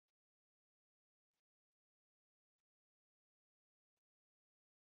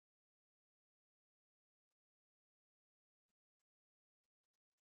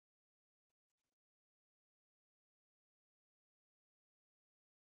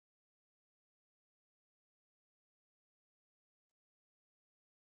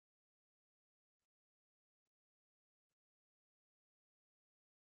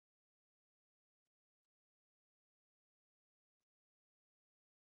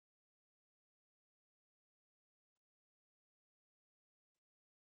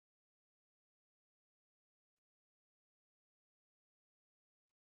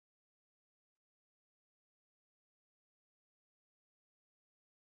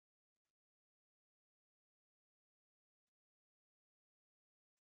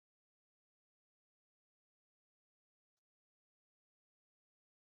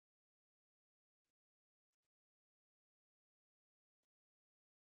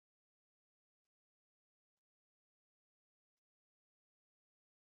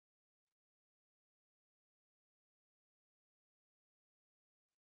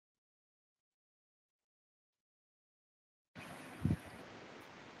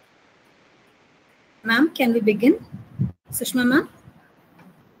Ma'am, can we begin? Sushma ma'am?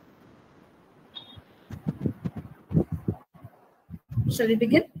 Shall we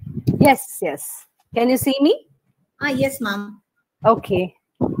begin? Yes, yes. Can you see me? Yes, ma'am. Okay.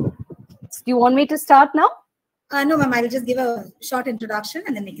 Do you want me to start now? No, ma'am. I'll just give a short introduction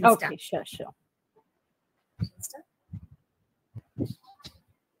and then we can start. Okay, sure, sure.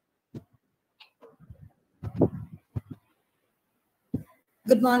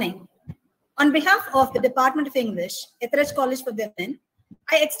 Good morning. On behalf of the Department of English, Ethiraj College for Women,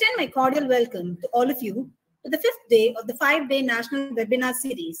 I extend my cordial welcome to all of you to the 5th day of the 5-day national webinar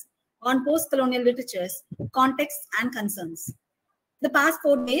series on post-colonial literatures, contexts, and concerns. The past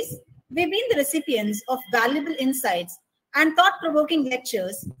 4 days, we've been the recipients of valuable insights and thought-provoking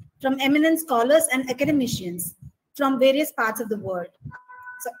lectures from eminent scholars and academicians from various parts of the world,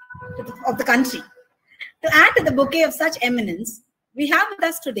 of the country. To add to the bouquet of such eminence, we have with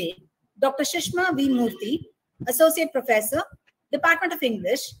us today Dr. Shishma V. Murthy, Associate Professor, Department of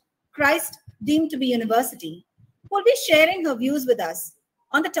English, Christ Deemed to be University, who will be sharing her views with us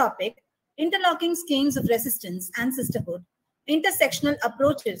on the topic, Interlocking Skeins of Resistance and Sisterhood, Intersectional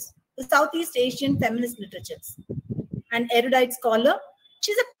Approaches to Southeast Asian Feminist Literatures. An erudite scholar,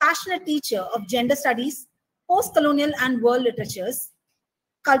 she's a passionate teacher of gender studies, post-colonial and world literatures,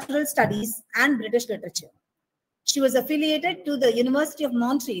 cultural studies, and British literature. She was affiliated to the University of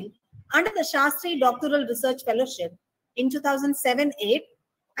Montreal under the Shastri Doctoral Research Fellowship in 2007-8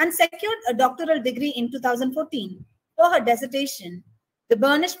 and secured a doctoral degree in 2014 for her dissertation, The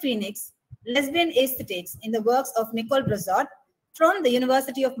Burnished Phoenix, Lesbian Aesthetics in the Works of Nicole Brazard from the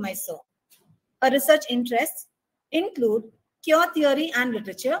University of Mysore. Her research interests include queer theory and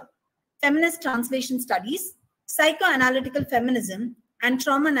literature, feminist translation studies, psychoanalytical feminism, and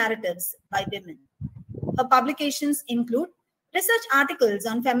trauma narratives by women. Her publications include research articles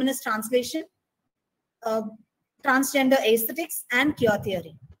on feminist translation, transgender aesthetics, and queer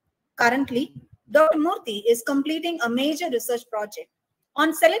theory. Currently, Dr. Murthy is completing a major research project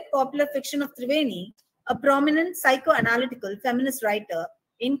on select popular fiction of Triveni, a prominent psychoanalytical feminist writer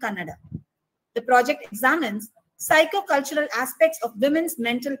in Kannada. The project examines psychocultural aspects of women's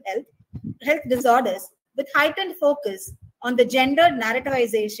mental health disorders with heightened focus on the gendered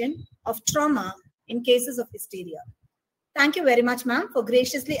narrativization of trauma in cases of hysteria. Thank you very much, ma'am, for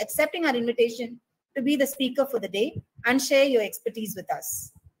graciously accepting our invitation to be the speaker for the day and share your expertise with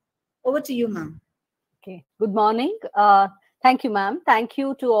us. Over to you, ma'am. Okay. Good morning. Thank you, ma'am. Thank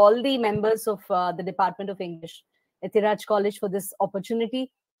you to all the members of the Department of English, Ethiraj College, for this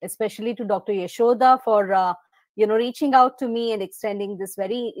opportunity, especially to Dr. Yashoda for reaching out to me and extending this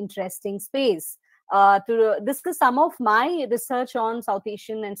very interesting space to discuss some of my research on South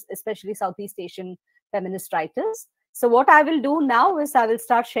Asian and especially Southeast Asian feminist writers. So what I will do now is I will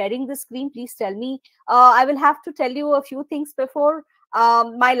start sharing the screen. Please tell me. I will have to tell you a few things before.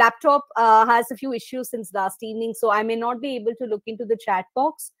 My laptop has a few issues since last evening, so I may not be able to look into the chat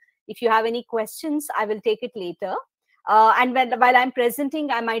box. If you have any questions, I will take it later. And while I'm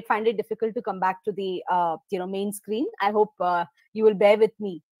presenting, I might find it difficult to come back to the main screen. I hope you will bear with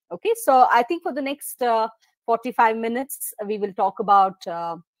me. Okay, so I think for the next 45 minutes, we will talk about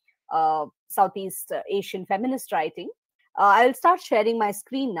Southeast Asian feminist writing. I'll start sharing my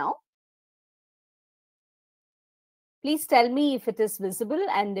screen now. Please tell me if it is visible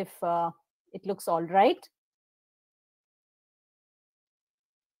and if it looks all right.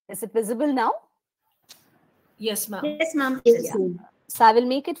 Is it visible now? Yes, ma'am. Yes, ma'am. Yes, yeah. So I will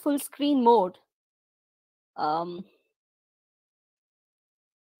make it full screen mode.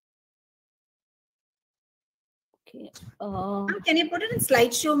 Okay. Can you put it in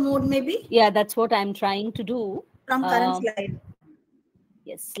slideshow mode, maybe? Yeah, that's what I'm trying to do. From current slide.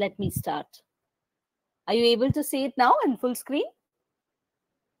 Yes, let me start. Are you able to see it now in full screen?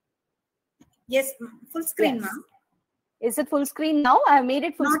 Yes, full screen, yes. ma'am. Is it full screen now? I have made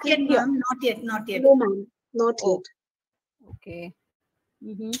it full not screen. Yet, ma'am. Not yet, not yet. No, ma'am. Not yet. Okay.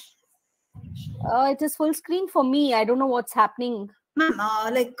 It is full screen for me. I don't know what's happening. Ma'am,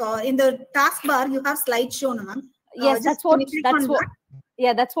 in the taskbar, you have slideshow, no, ma'am. Yes, that's what.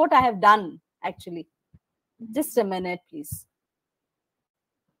 Yeah, that's what I have done actually. Just a minute, please.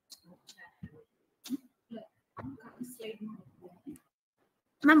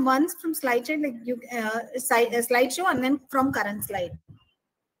 Ma'am, once from slideshow, like you slideshow, and then from current slide.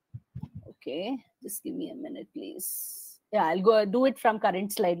 Okay, just give me a minute, please. Yeah, I'll go do it from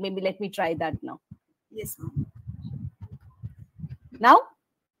current slide. Maybe let me try that now. Yes, ma'am. Now?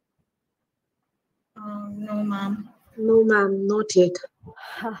 No, ma'am. No, ma'am, not yet.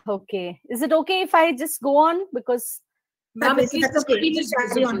 Okay. Is it okay if I just go on? Because Ma'am, That's okay. Just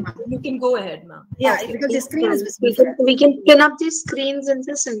carry on, ma'am. You can go ahead, ma'am. Yeah, Okay. because the screen is visible. We can pin up these screens and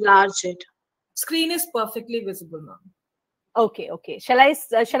just enlarge it. Screen is perfectly visible, ma'am. Okay, okay. Shall I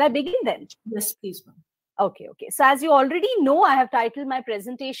begin then? Yes, please, ma'am. Okay, okay. So as you already know, I have titled my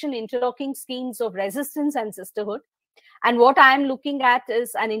presentation Interlocking Schemes of Resistance and Sisterhood. And what I am looking at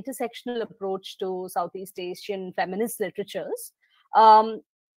is an intersectional approach to Southeast Asian feminist literatures.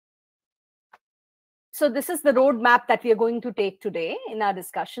 So this is the roadmap that we are going to take today in our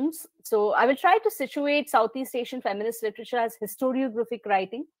discussions. So I will try to situate Southeast Asian feminist literature as historiographic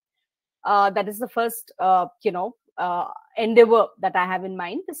writing. That is the first, endeavor that I have in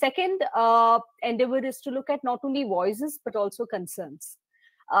mind. The second endeavor is to look at not only voices, but also concerns.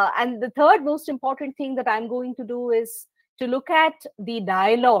 And the third most important thing that I'm going to do is to look at the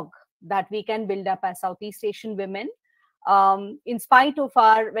dialogue that we can build up as Southeast Asian women, in spite of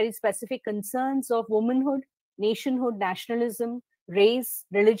our very specific concerns of womanhood, nationhood, nationalism, race,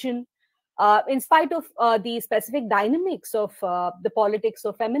 religion, in spite of the specific dynamics of the politics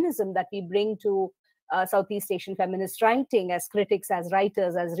of feminism that we bring to Southeast Asian feminist writing as critics, as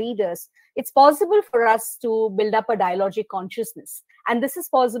writers, as readers, it's possible for us to build up a dialogic consciousness. And this is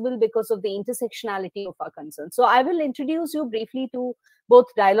possible because of the intersectionality of our concerns. So I will introduce you briefly to both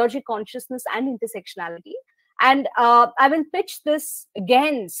dialogic consciousness and intersectionality. And I will pitch this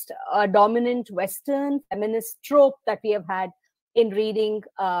against a dominant Western feminist trope that we have had in reading,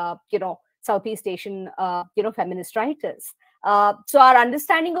 Southeast Asian, feminist writers. So our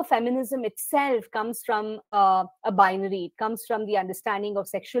understanding of feminism itself comes from a binary. It comes from the understanding of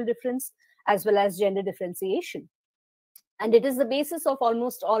sexual difference as well as gender differentiation. And it is the basis of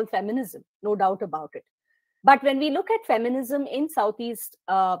almost all feminism, no doubt about it. But when we look at feminism in Southeast,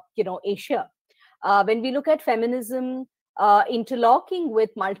 Asia, when we look at feminism interlocking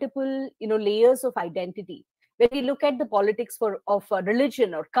with multiple, layers of identity, when we look at the politics of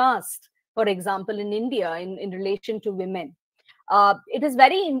religion or caste, for example, in India, in relation to women, it is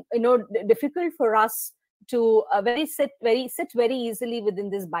very, difficult for us to sit very easily within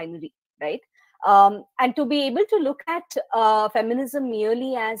this binary, right? And to be able to look at feminism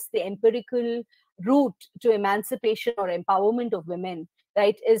merely as the empirical route to emancipation or empowerment of women,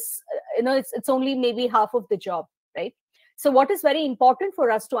 right, is, it's only maybe half of the job, right? So what is very important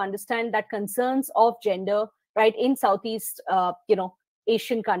for us to understand that concerns of gender, right, in Southeast,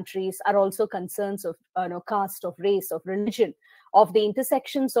 Asian countries are also concerns of, caste, of race, of religion, of the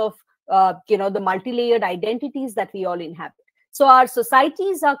intersections of, the multi-layered identities that we all inhabit. So our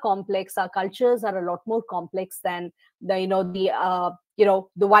societies are complex, our cultures are a lot more complex than the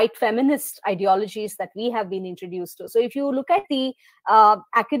white feminist ideologies that we have been introduced to. So if you look at the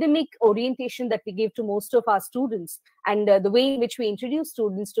academic orientation that we give to most of our students and the way in which we introduce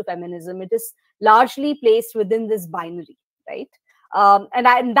students to feminism, it is largely placed within this binary, right?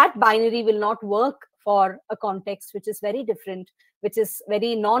 And that binary will not work for a context which is very different, which is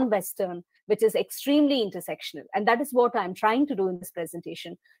very non-Western, which is extremely intersectional. And that is what I'm trying to do in this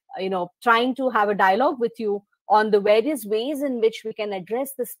presentation, trying to have a dialogue with you on the various ways in which we can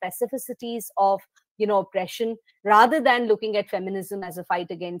address the specificities of, oppression, rather than looking at feminism as a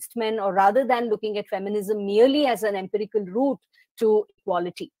fight against men, or rather than looking at feminism merely as an empirical route to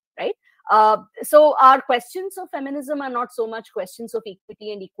equality, right? So our questions of feminism are not so much questions of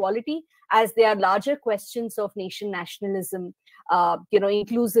equity and equality as they are larger questions of nation nationalism,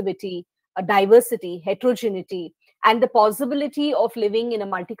 inclusivity, diversity, heterogeneity, and the possibility of living in a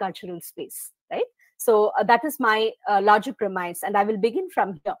multicultural space, right? So that is my larger premise, and I will begin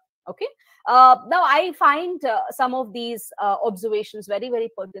from here, okay? Now, I find some of these observations very, very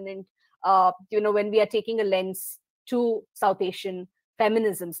pertinent, when we are taking a lens to South Asian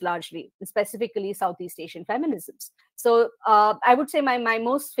feminisms largely, specifically Southeast Asian feminisms. So I would say my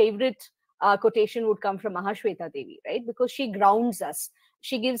most favorite quotation would come from Mahashweta Devi, right? Because she grounds us.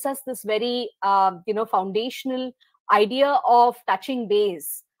 She gives us this very, foundational idea of touching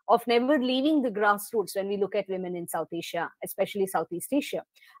base, of never leaving the grassroots when we look at women in South Asia, especially Southeast Asia.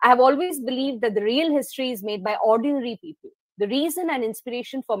 I have always believed that the real history is made by ordinary people. The reason and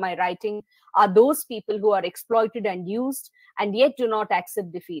inspiration for my writing are those people who are exploited and used and yet do not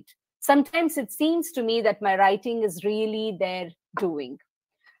accept defeat. Sometimes it seems to me that my writing is really their doing.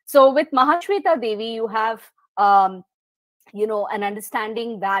 So with Mahashweta Devi, you have, an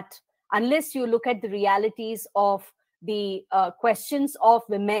understanding that unless you look at the realities of the questions of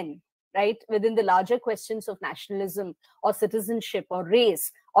women, right, within the larger questions of nationalism or citizenship or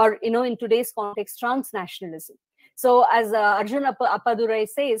race, or, in today's context, transnationalism. So as Arjun Appadurai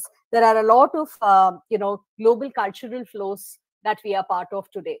says, there are a lot of, global cultural flows that we are part of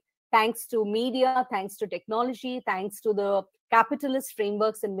today. thanks to media, thanks to technology, thanks to the capitalist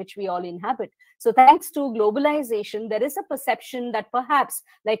frameworks in which we all inhabit. So thanks to globalization, there is a perception that perhaps,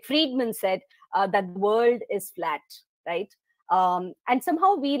 like Friedman said, that the world is flat, right? And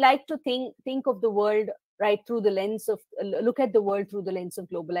somehow we like to think of the world, right, through the lens of, look at the world through the lens of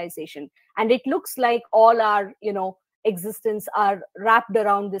globalization. And it looks like all our, existence are wrapped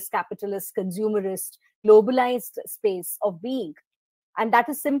around this capitalist, consumerist, globalized space of being. And that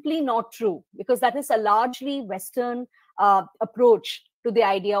is simply not true, because that is a largely Western approach to the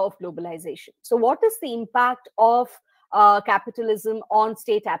idea of globalization. So what is the impact of capitalism on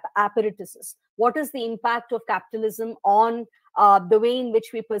state apparatuses? What is the impact of capitalism on the way in which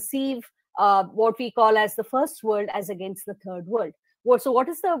we perceive what we call as the first world as against the third world? So what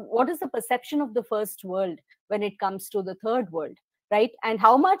is the perception of the first world when it comes to the third world, right? And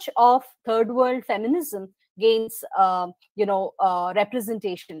how much of third world feminism gains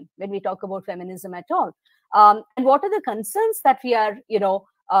representation when we talk about feminism at all? And what are the concerns that we are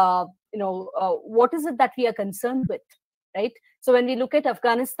what is it that we are concerned with, right? So when we look at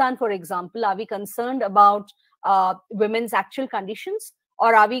Afghanistan, for example, are we concerned about women's actual conditions,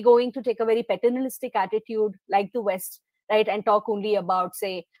 or are we going to take a very paternalistic attitude like the West, right, and talk only about,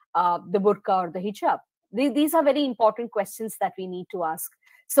 say, the burqa or the hijab? These are very important questions that we need to ask.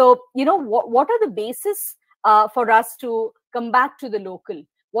 So, what are the basis for us to come back to the local?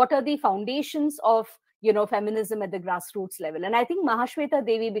 What are the foundations of, feminism at the grassroots level? And I think Mahashweta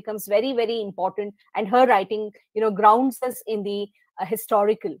Devi becomes very, very important, and her writing, grounds us in the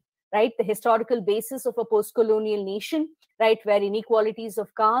historical, right? The historical basis of a post-colonial nation, right? Where inequalities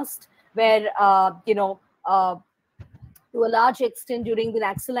of caste, where, to a large extent during the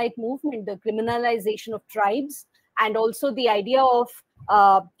Naxalite movement, the criminalization of tribes, and also the idea of,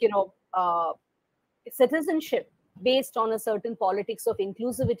 citizenship based on a certain politics of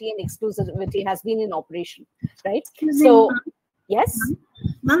inclusivity and exclusivity has been in operation, right? So, yes?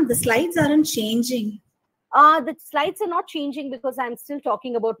 Ma'am, the slides aren't changing. The slides are not changing because I'm still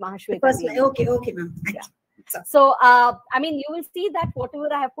talking about Mahashweta. Okay, ma'am. Yeah. So, you will see that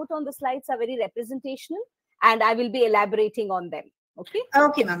whatever I have put on the slides are very representational, and I will be elaborating on them. Okay?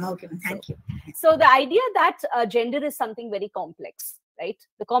 Okay, ma'am. Okay, ma'am. Thank you. So the idea that gender is something very complex, right?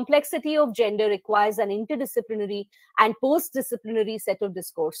 The complexity of gender requires an interdisciplinary and post-disciplinary set of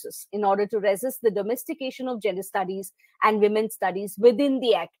discourses in order to resist the domestication of gender studies and women's studies within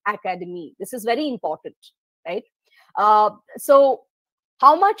the academy. This is very important, right? So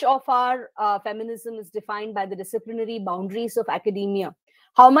how much of our feminism is defined by the disciplinary boundaries of academia?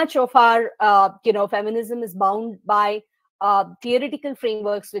 How much of our feminism is bound by theoretical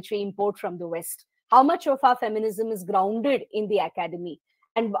frameworks which we import from the West? How much of our feminism is grounded in the academy?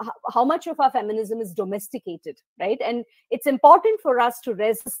 And how much of our feminism is domesticated, right? And it's important for us to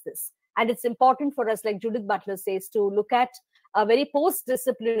resist this. And it's important for us, like Judith Butler says, to look at a very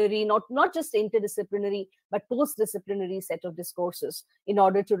post-disciplinary, not just interdisciplinary, but post-disciplinary set of discourses in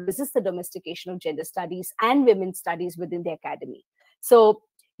order to resist the domestication of gender studies and women's studies within the academy. So,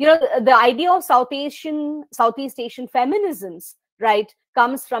 the idea of Southeast Asian feminisms, right,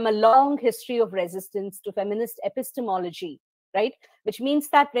 comes from a long history of resistance to feminist epistemology, right? Which means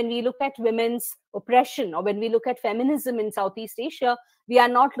that when we look at women's oppression, or when we look at feminism in Southeast Asia, we are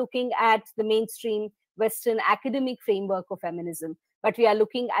not looking at the mainstream Western academic framework of feminism, but we are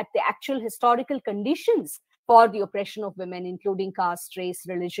looking at the actual historical conditions for the oppression of women, including caste, race,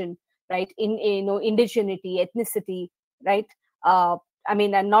 religion, right? Indigeneity, ethnicity, right?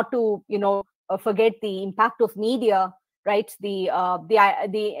 And not to forget the impact of media, right? The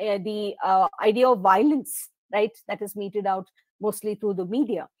idea of violence, right, that is meted out mostly through the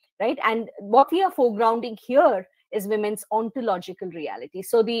media, right? And what we are foregrounding here is women's ontological reality.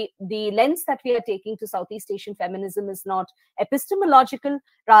 So the lens that we are taking to Southeast Asian feminism is not epistemological,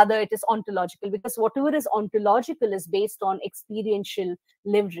 rather it is ontological, because whatever is ontological is based on experiential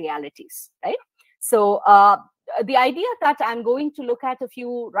lived realities, right? So the idea that I'm going to look at a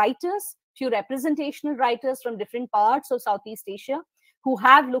few writers, few representational writers from different parts of Southeast Asia who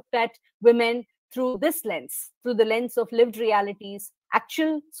have looked at women through this lens, through the lens of lived realities,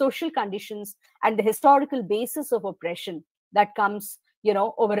 actual social conditions, and the historical basis of oppression that comes,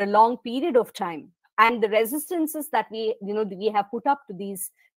 over a long period of time, and the resistances that we have put up to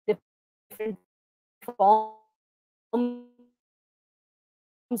these different forms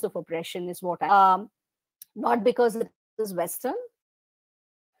of oppression is what not because it is Western,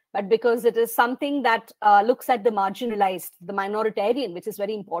 but because it is something that looks at the marginalized, the minoritarian, which is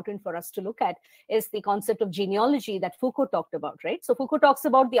very important for us to look at, is the concept of genealogy that Foucault talked about, right? So Foucault talks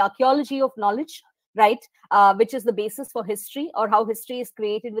about the archaeology of knowledge, right? Which is the basis for history, or how history is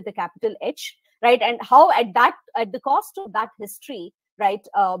created with a capital H, right? And how at the cost of that history, right,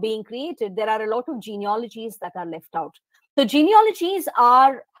 being created, there are a lot of genealogies that are left out. So genealogies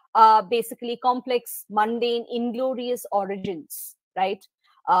are basically complex, mundane, inglorious origins, right?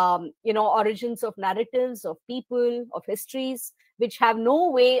 Origins of narratives, of people, of histories, which have no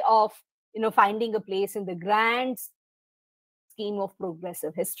way of, finding a place in the grand scheme of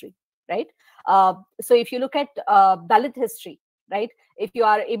progressive history, right? So if you look at Dalit history, right? If you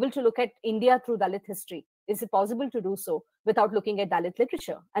are able to look at India through Dalit history, is it possible to do so without looking at Dalit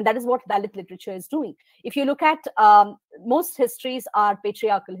literature? And that is what Dalit literature is doing. If you look at most histories are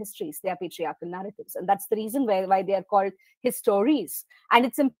patriarchal histories, they are patriarchal narratives. And that's the reason why they are called histories. And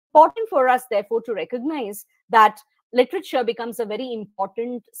it's important for us, therefore, to recognize that literature becomes a very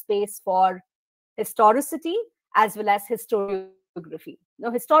important space for historicity as well as historiography.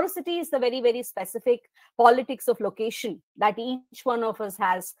 Now, historicity is the very, very specific politics of location that each one of us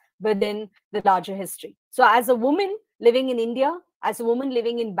has within the larger history. So as a woman living in India, as a woman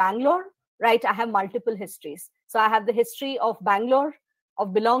living in Bangalore, right, I have multiple histories. So I have the history of Bangalore,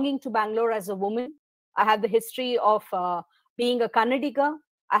 of belonging to Bangalore as a woman. I have the history of being a Kannadiga.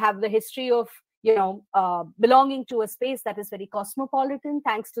 I have the history of, belonging to a space that is very cosmopolitan,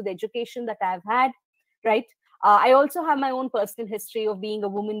 thanks to the education that I've had, right? I also have my own personal history of being a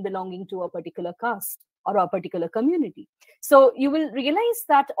woman belonging to a particular caste or a particular community. So you will realize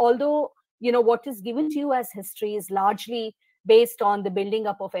that although, what is given to you as history is largely based on the building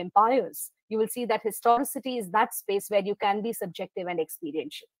up of empires, you will see that historicity is that space where you can be subjective and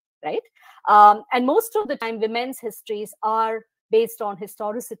experiential, right? And most of the time, women's histories are based on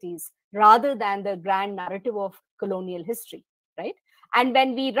historicities rather than the grand narrative of colonial history, right? And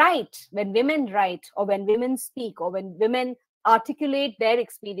when women write, or when women speak, or when women articulate their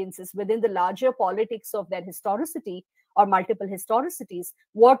experiences within the larger politics of their historicity or multiple historicities,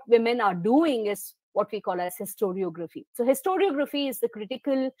 what women are doing is what we call as historiography. So historiography is the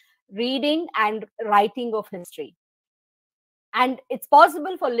critical reading and writing of history. And it's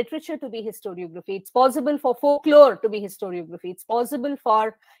possible for literature to be historiography. It's possible for folklore to be historiography. It's possible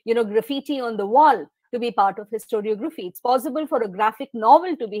for, graffiti on the wall to be part of historiography. It's possible for a graphic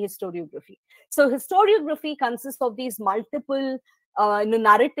novel to be historiography. So historiography consists of these multiple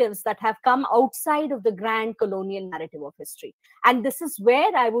narratives that have come outside of the grand colonial narrative of history. And this is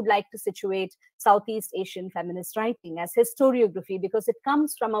where I would like to situate Southeast Asian feminist writing as historiography, because it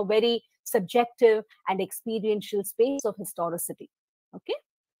comes from a very subjective and experiential space of historicity. Okay.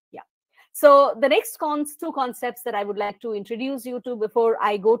 Yeah. So the next two concepts that I would like to introduce you to before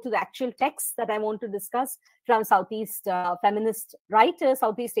I go to the actual text that I want to discuss from Southeast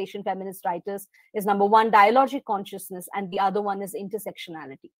Asian feminist writers is number one, dialogic consciousness, and the other one is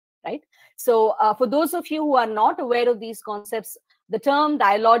intersectionality, right? So for those of you who are not aware of these concepts, the term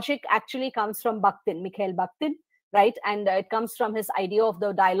dialogic actually comes from Bakhtin, Mikhail Bakhtin, right? And it comes from his idea of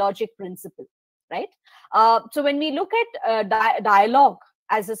the dialogic principle, right? So when we look at dialogue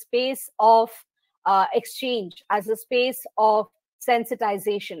as a space of exchange, as a space of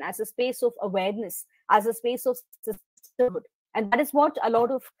sensitization, as a space of awareness, as a space of sisterhood. And that is what a lot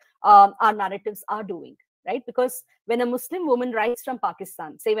of our narratives are doing, right? Because when a Muslim woman writes from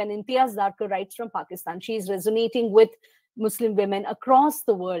Pakistan, say when Imtiaz Darkar writes from Pakistan, she is resonating with Muslim women across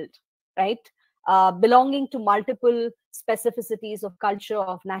the world, right? Belonging to multiple specificities of culture,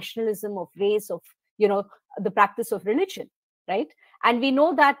 of nationalism, of race, of, the practice of religion, right? And we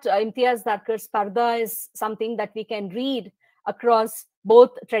know that Imtiaz Darkar's Parda is something that we can read across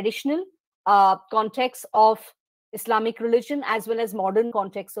both traditional contexts of Islamic religion as well as modern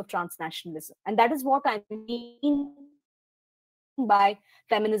contexts of transnationalism. And that is what I mean by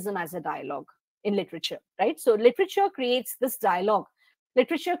feminism as a dialogue in literature, right? So literature creates this dialogue.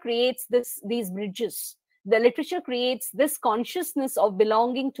 Literature creates these bridges. The literature creates this consciousness of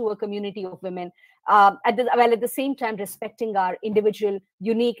belonging to a community of women, at the same time respecting our individual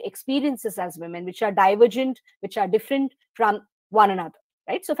unique experiences as women, which are divergent, which are different from one another,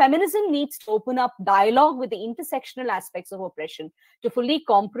 right? So feminism needs to open up dialogue with the intersectional aspects of oppression to fully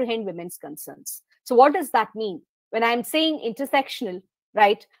comprehend women's concerns. So what does that mean? When I'm saying intersectional,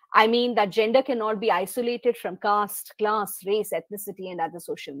 right, I mean that gender cannot be isolated from caste, class, race, ethnicity, and other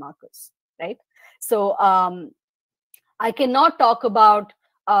social markers, right? So I cannot talk about,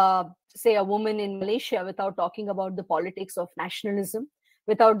 say, a woman in Malaysia without talking about the politics of nationalism,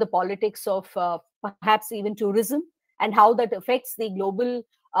 without the politics of perhaps even tourism, and how that affects the global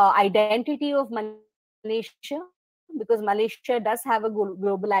identity of Malaysia, because Malaysia does have a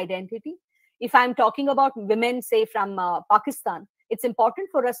global identity. If I'm talking about women, say, from Pakistan, it's important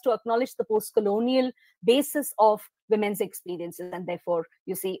for us to acknowledge the post-colonial basis of women's experiences. And therefore,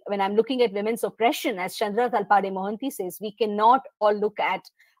 you see, when I'm looking at women's oppression, as Chandra Talpade Mohanty says, we cannot all look at,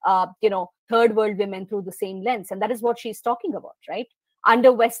 third world women through the same lens. And that is what she's talking about, right?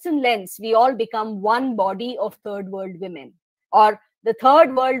 Under Western lens, we all become one body of third world women, or the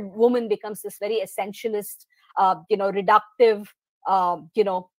third world woman becomes this very essentialist, reductive,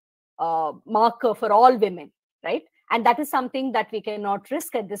 marker for all women, right? And that is something that we cannot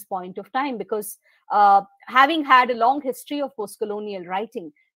risk at this point of time, because having had a long history of post-colonial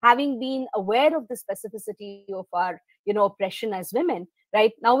writing, having been aware of the specificity of our, oppression as women,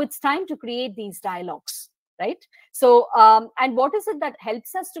 right? Now it's time to create these dialogues, right? So, and what is it that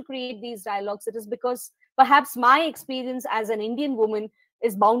helps us to create these dialogues? It is because perhaps my experience as an Indian woman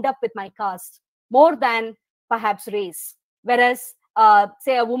is bound up with my caste more than perhaps race. Whereas,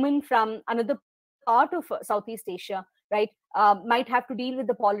 say, a woman from another part of Southeast Asia, right, might have to deal with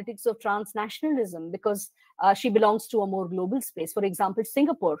the politics of transnationalism because she belongs to a more global space. For example,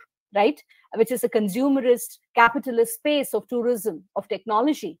 Singapore, right, which is a consumerist, capitalist space of tourism, of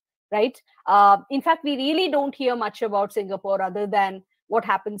technology, right? In fact, we really don't hear much about Singapore other than what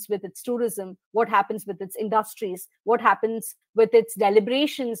happens with its tourism, what happens with its industries, what happens with its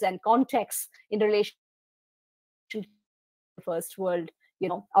deliberations and contexts in relation to the first world,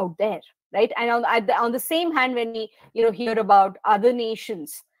 out there, right? And on the same hand, when we, hear about other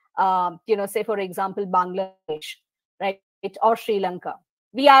nations, say, for example, Bangladesh, right, or Sri Lanka,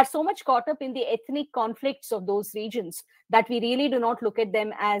 we are so much caught up in the ethnic conflicts of those regions that we really do not look at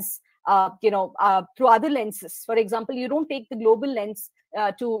them as, through other lenses. For example, you don't take the global lens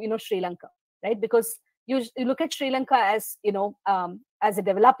to, Sri Lanka, right? Because you look at Sri Lanka as, as a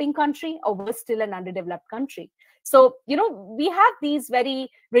developing country, or worse still, an underdeveloped country. So, we have these very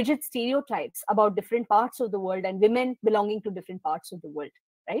rigid stereotypes about different parts of the world and women belonging to different parts of the world,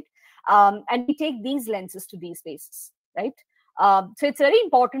 right? And we take these lenses to these spaces, right? So it's very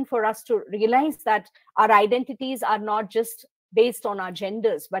important for us to realize that our identities are not just based on our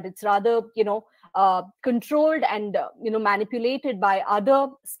genders, but it's rather, controlled and, manipulated by other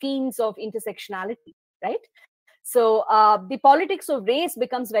schemes of intersectionality, right? So the politics of race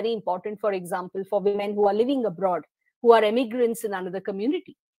becomes very important, for example, for women who are living abroad, who are immigrants in another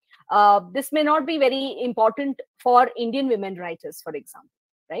community. This may not be very important for Indian women writers, for example,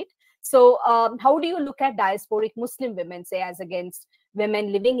 right? So how do you look at diasporic Muslim women, say, as against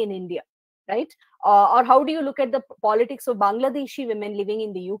women living in India, right? Or how do you look at the politics of Bangladeshi women living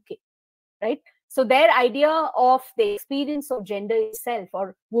in the UK, right? So their idea of the experience of gender itself,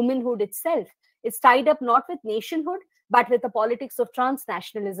 or womanhood itself, is tied up not with nationhood, but with the politics of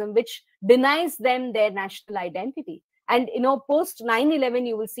transnationalism, which denies them their national identity. And, post 9/11,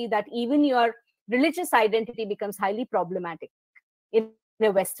 you will see that even your religious identity becomes highly problematic in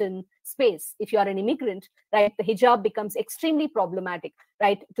a Western space. If you are an immigrant, right, the hijab becomes extremely problematic,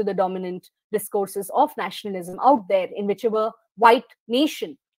 right, to the dominant discourses of nationalism out there in whichever white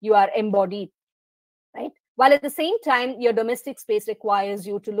nation you are embodied, right? While at the same time, your domestic space requires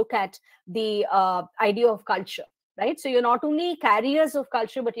you to look at the idea of culture, right? So you're not only carriers of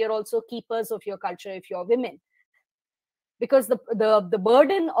culture, but you're also keepers of your culture if you're women. Because the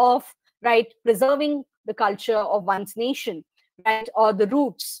burden of, right, preserving the culture of one's nation, right, or the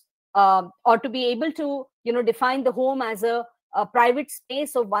roots, or to be able to, define the home as a private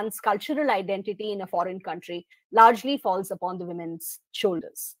space of one's cultural identity in a foreign country, largely falls upon the women's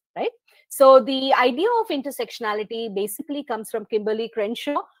shoulders, right? So the idea of intersectionality basically comes from Kimberly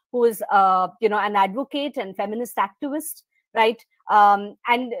Crenshaw, who is, an advocate and feminist activist, right? And,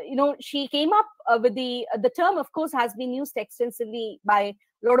 she came up with the term, of course, has been used extensively by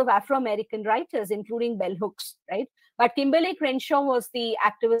a lot of Afro-American writers, including bell hooks, right? But Kimberly Crenshaw was the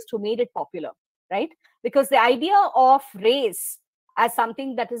activist who made it popular, right? Because the idea of race as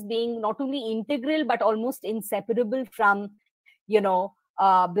something that is being not only integral, but almost inseparable from,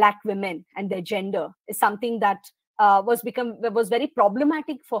 Black women and their gender is something that was very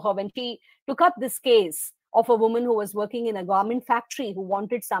problematic for her when she took up this case of a woman who was working in a garment factory who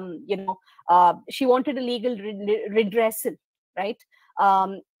wanted some, she wanted a legal redressal, right?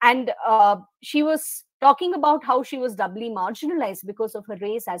 And she was talking about how she was doubly marginalized because of her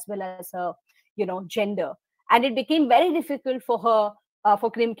race as well as her, gender. And it became very difficult for her,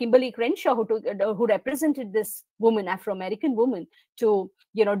 for Kimberly Crenshaw, who represented this woman, Afro-American woman, to,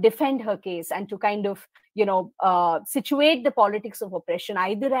 defend her case and to kind of, situate the politics of oppression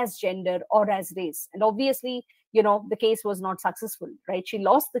either as gender or as race. And obviously, the case was not successful, right? She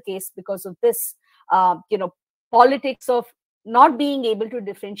lost the case because of this, politics of not being able to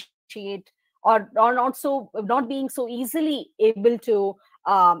differentiate or not being so easily able to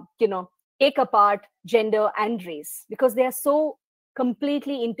take apart gender and race, because they are so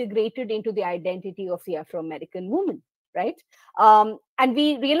completely integrated into the identity of the Afro-American woman, right? And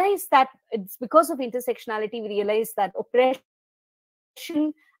we realize that it's because of intersectionality, we realize that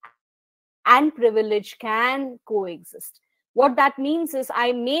oppression and privilege can coexist. What that means is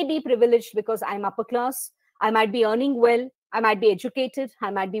I may be privileged because I'm upper class, I might be earning well, I might be educated,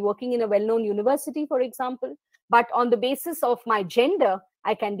 I might be working in a well-known university, for example, but on the basis of my gender,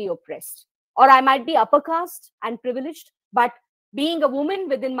 I can be oppressed. Or I might be upper caste and privileged, but being a woman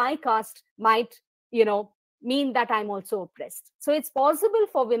within my caste might, mean that I'm also oppressed. So it's possible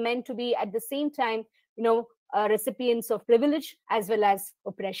for women to be at the same time, recipients of privilege as well as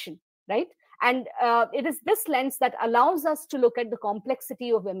oppression, right? And it is this lens that allows us to look at the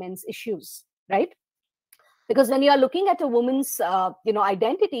complexity of women's issues, right? Because when you are looking at a woman's,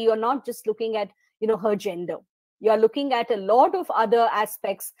 identity, you're not just looking at, her gender. You are looking at a lot of other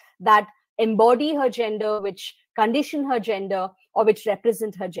aspects that embody her gender, which condition her gender, or which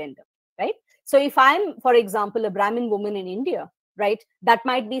represent her gender, right? So if I'm, for example, a Brahmin woman in India, right, that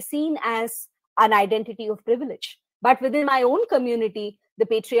might be seen as an identity of privilege. But within my own community, the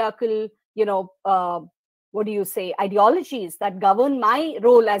patriarchal, ideologies that govern my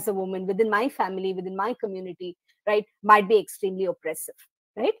role as a woman within my family, within my community, right, might be extremely oppressive,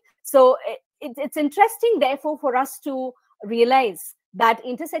 right? So it's interesting, therefore, for us to realize that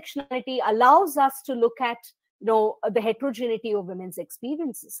intersectionality allows us to look at the heterogeneity of women's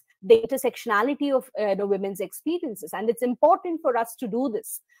experiences, the intersectionality of women's experiences. And it's important for us to do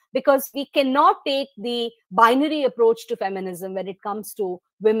this, because we cannot take the binary approach to feminism when it comes to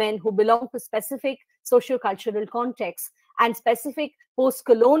women who belong to specific socio-cultural contexts and specific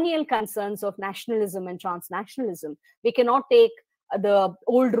post-colonial concerns of nationalism and transnationalism. We cannot take the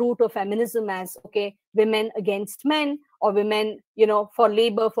old route of feminism as, okay, women against men, or women, for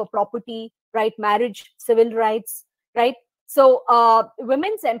labor, for property, right, marriage, civil rights, right? So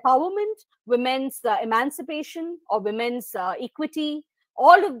women's empowerment, women's emancipation, or women's equity,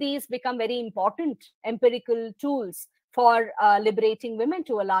 all of these become very important empirical tools for liberating women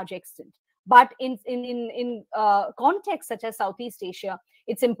to a large extent. But in contexts such as Southeast Asia,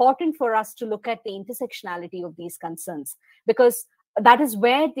 it's important for us to look at the intersectionality of these concerns, because that is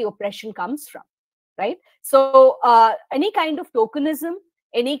where the oppression comes from, right? So any kind of tokenism,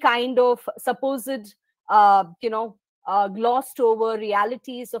 any kind of supposed, glossed over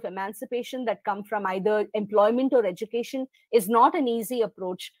realities of emancipation that come from either employment or education is not an easy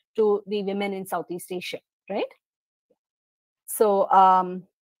approach to the women in Southeast Asia, right? So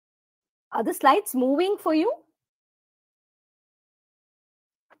are the slides moving for you?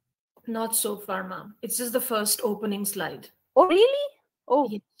 Not so far, ma'am. It's just the first opening slide. Oh, really? Oh,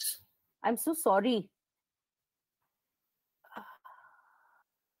 yes. I'm so sorry.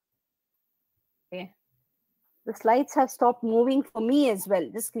 Okay. The slides have stopped moving for me as well.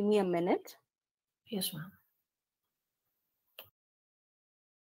 Just give me a minute. Yes, ma'am.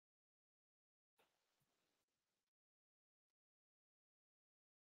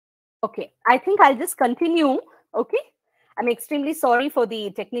 Okay, I think I'll just continue. Okay, I'm extremely sorry for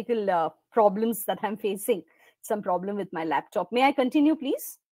the technical problems that I'm facing. Some problem with my laptop. May I continue,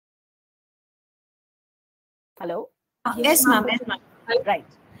 please? Hello? Yes, ma'am. Right.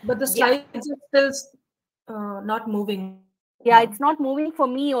 But the slides are still not moving. Yeah, it's not moving for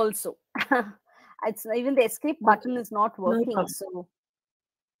me also. It's even the escape button is not working. No, so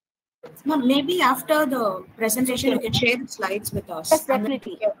maybe after the presentation, you can share the slides with us. Yes,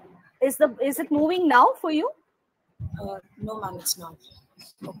 definitely. Is it moving now for you? No, ma'am, it's not.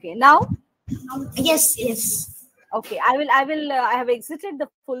 Okay, now? Yes, yes. Okay, I have exited the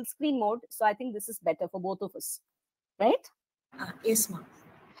full screen mode, so I think this is better for both of us, right? Yes, ma'am.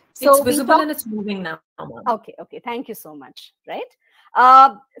 So it's visible and it's moving now. Okay, thank you so much, right?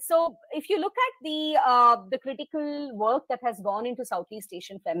 So if you look at the critical work that has gone into Southeast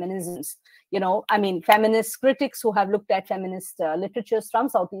Asian feminisms, feminist critics who have looked at feminist literatures from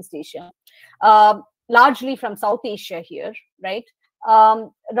Southeast Asia, largely from South Asia here, right?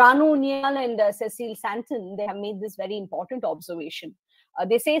 Ranu Nial and Cecile Santon, they have made this very important observation.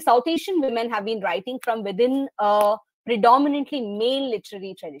 They say South Asian women have been writing from within a predominantly male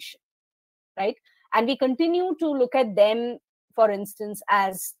literary tradition, right? And we continue to look at them, for instance,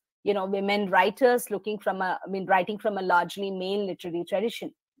 as women writers writing from a largely male literary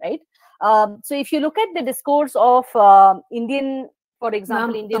tradition, right? So if you look at the discourse of Indian, for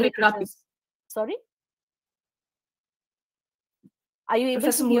example, Indian literatures. Sorry? Are you able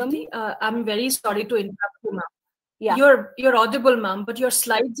Professor to hear Murthy, me? I'm very sorry to interrupt you, ma'am. Yeah. You're audible, ma'am, but your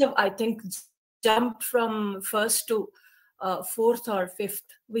slides have, I think, jumped from first to fourth or fifth.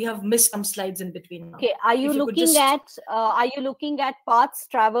 We have missed some slides in between now. Okay, are you looking at paths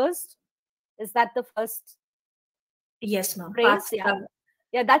traversed? Is that the first? Yes, ma'am.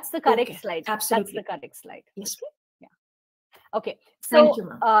 Yeah, that's the correct slide. Absolutely. That's the correct slide. Yes. Okay. Yeah. Okay. So, thank you,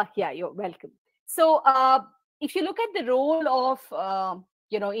 ma'am. Yeah, you're welcome. So, if you look at the role of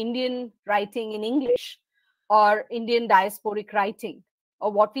Indian writing in English, or Indian diasporic writing,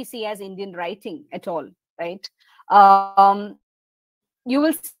 or what we see as Indian writing at all, right? You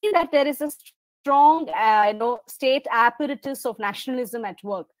will see that there is a strong, state apparatus of nationalism at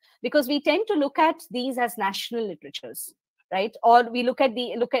work, because we tend to look at these as national literatures, right? Or we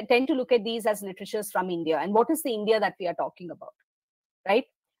tend to look at these as literatures from India. And what is the India that we are talking about, right?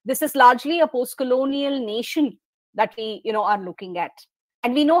 This is largely a post-colonial nation that we, are looking at.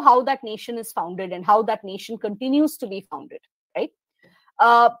 And we know how that nation is founded and how that nation continues to be founded, right?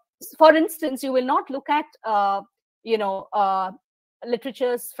 For instance, you will not look at,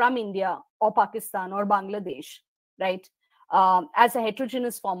 literatures from India or Pakistan or Bangladesh, right, as a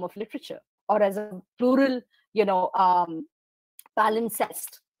heterogeneous form of literature, or as a plural,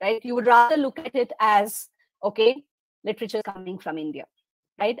 palimpsest, right? You would rather look at it as, okay, literature coming from India,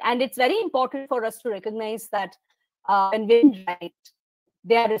 right? And it's very important for us to recognize that when women write,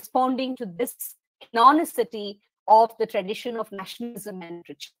 they are responding to this canonicity of the tradition of nationalism and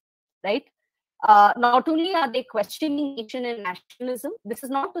literature, right? Not only are they questioning nation and nationalism, this is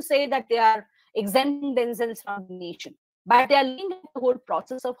not to say that they are exempting themselves from the nation, but they are looking at the whole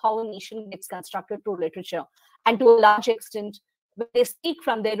process of how a nation gets constructed through literature, and to a large extent, when they speak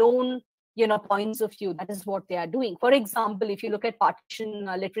from their own, points of view, that is what they are doing. For example, if you look at partition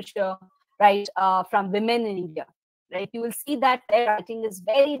literature, right, from women in India, right, you will see that their writing is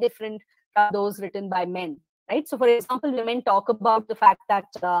very different from those written by men, right? So, for example, women talk about the fact that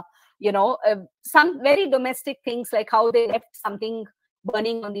some very domestic things, like how they left something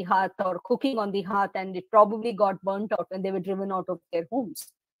burning on the hearth or cooking on the hearth, and it probably got burnt out when they were driven out of their homes,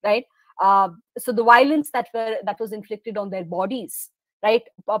 right? So the violence that was inflicted on their bodies, right?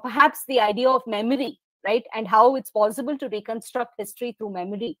 Or perhaps the idea of memory, right? And how it's possible to reconstruct history through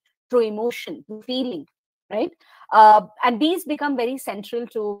memory, through emotion, through feeling, right? And these become very central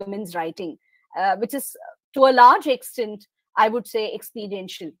to women's writing, which is to a large extent, I would say,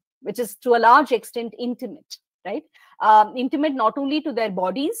 experiential, which is to a large extent intimate, right? Intimate not only to their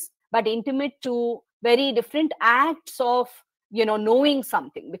bodies, but intimate to very different acts of, knowing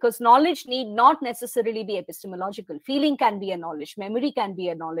something, because knowledge need not necessarily be epistemological. Feeling can be a knowledge, memory can be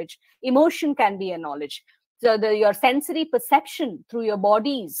a knowledge, emotion can be a knowledge. So your sensory perception through your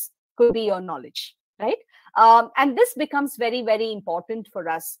bodies could be your knowledge, right? And this becomes very, very important for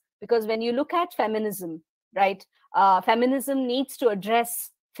us, because when you look at feminism, right, feminism needs to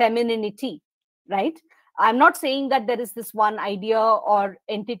address femininity, right? I'm not saying that there is this one idea or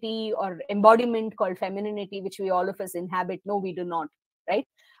entity or embodiment called femininity, which we all of us inhabit. No, we do not, right?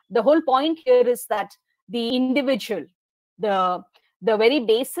 The whole point here is that the individual, the very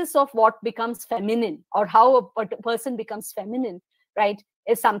basis of what becomes feminine, or how a person becomes feminine, right,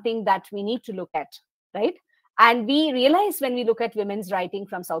 is something that we need to look at, right? And we realize when we look at women's writing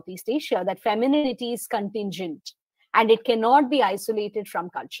from Southeast Asia that femininity is contingent and it cannot be isolated from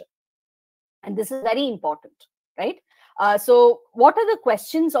culture. And this is very important, right? So what are the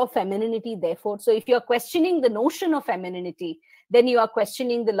questions of femininity, therefore? So if you're questioning the notion of femininity, then you are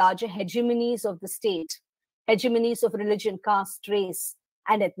questioning the larger hegemonies of the state, hegemonies of religion, caste, race,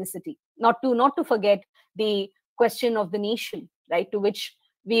 and ethnicity. Not to forget the question of the nation, right, to which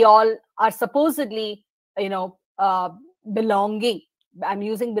we all are supposedly, belonging. I'm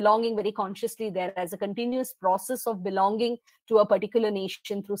using belonging very consciously there, as a continuous process of belonging to a particular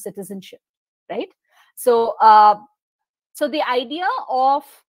nation through citizenship, right? So, so the idea of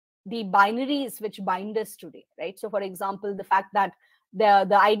the binaries which bind us today, right? So, for example, the fact that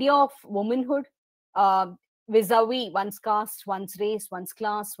the idea of womanhood vis-a-vis one's caste, one's race, one's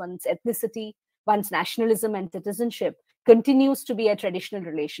class, one's ethnicity, one's nationalism and citizenship continues to be a traditional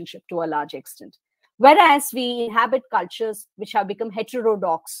relationship to a large extent. Whereas we inhabit cultures which have become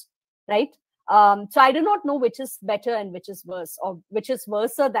heterodox, right? So I do not know which is better and which is worse, or which is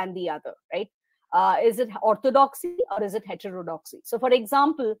worser than the other, right? Is it orthodoxy or is it heterodoxy? So, for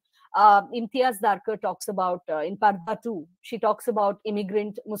example, Imtiaz Darkar talks about, in Parda 2, she talks about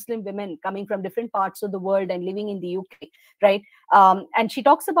immigrant Muslim women coming from different parts of the world and living in the UK, right? And she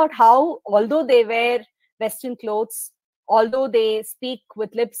talks about how, although they wear Western clothes, although they speak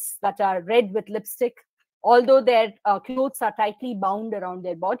with lips that are red with lipstick, although their clothes are tightly bound around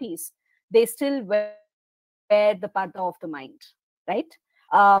their bodies, they still wear the parda of the mind, right?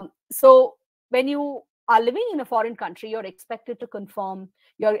 So when you are living in a foreign country, you're expected to conform,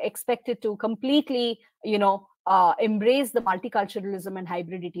 you're expected to completely, embrace the multiculturalism and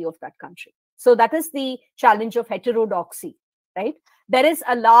hybridity of that country. So that is the challenge of heterodoxy, right? There is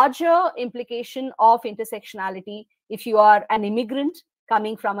a larger implication of intersectionality if you are an immigrant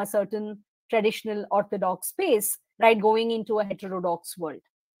coming from a certain traditional orthodox space, right, going into a heterodox world,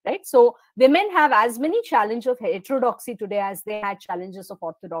 right? So women have as many challenges of heterodoxy today as they had challenges of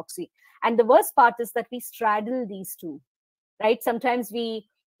orthodoxy. And the worst part is that we straddle these two, right? Sometimes we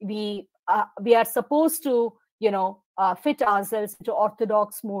are supposed to, fit ourselves into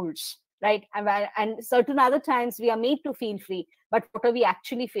orthodox molds, right? And certain other times we are made to feel free. But what are we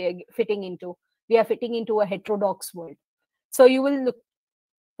actually fitting into? We are fitting into a heterodox world. So you will look,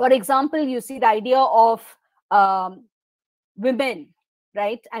 for example, you see the idea of women,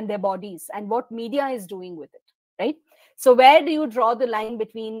 right, and their bodies, and what media is doing with it, right? So where do you draw the line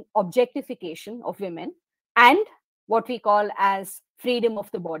between objectification of women and what we call as freedom of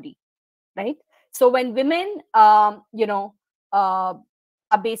the body, right? So when women, are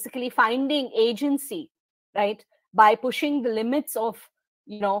basically finding agency, right, by pushing the limits of,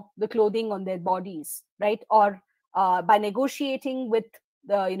 the clothing on their bodies, right, or by negotiating with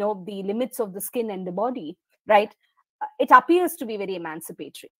the, the limits of the skin and the body, right, it appears to be very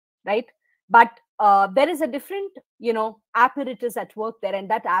emancipatory, right? But there is a different, apparatus at work there, and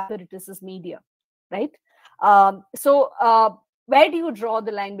that apparatus is media, right? So where do you draw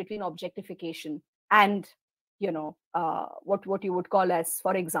the line between objectification and, what you would call as,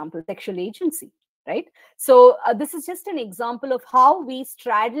 for example, sexual agency, right? So this is just an example of how we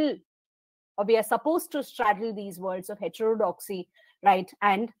straddle, or we are supposed to straddle these worlds of heterodoxy, right,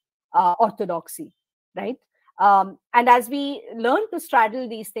 and orthodoxy, right? And as we learn to straddle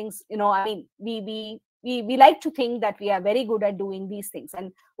these things, we like to think that we are very good at doing these things.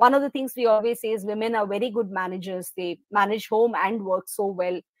 And one of the things we always say is women are very good managers. They manage home and work so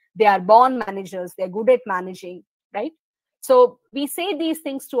well. They are born managers. They're good at managing, right? So we say these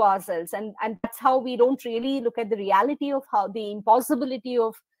things to ourselves, and that's how we don't really look at the reality of how the impossibility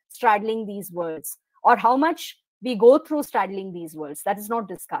of straddling these worlds, or how much we go through straddling these worlds. That is not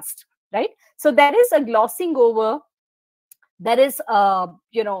discussed, right? So there is a glossing over, there is what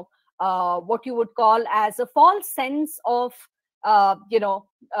you would call as a false sense of empowerment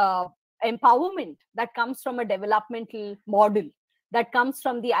that comes from a developmental model, that comes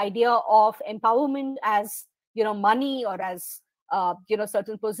from the idea of empowerment as money, or as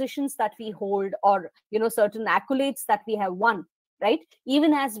certain positions that we hold, or certain accolades that we have won, right?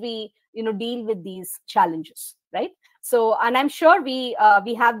 Even as we deal with these challenges, right? So, and I'm sure we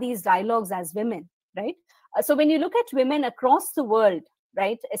have these dialogues as women, right? So when you look at women across the world,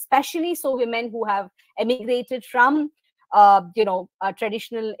 right, especially so women who have emigrated from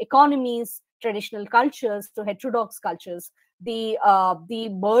traditional economies, traditional cultures to heterodox cultures, the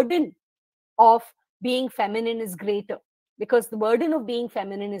burden of being feminine is greater, because the burden of being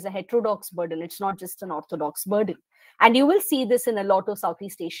feminine is a heterodox burden. It's not just an orthodox burden. And you will see this in a lot of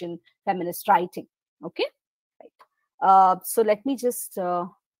Southeast Asian feminist writing. Okay, right. So let me just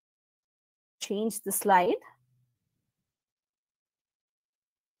change the slide.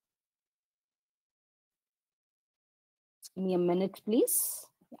 Give me a minute, please.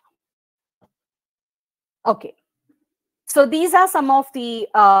 Yeah. Okay. So these are some of the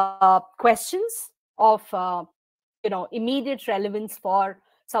questions of immediate relevance for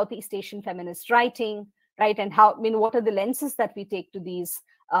Southeast Asian feminist writing, right? And how, what are the lenses that we take to these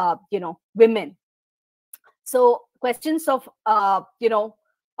women? So questions of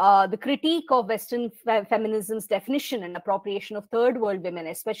the critique of Western feminism's definition and appropriation of third world women,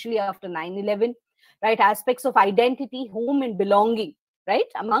 especially after 9/11, right? Aspects of identity, home, and belonging, right,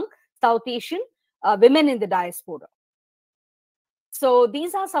 among South Asian women in the diaspora. So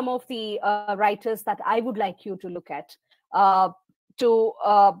these are some of the writers that I would like you to look at. I'm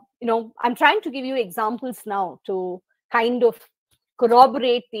trying to give you examples now to kind of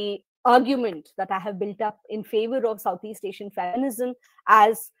corroborate the argument that I have built up in favor of Southeast Asian feminism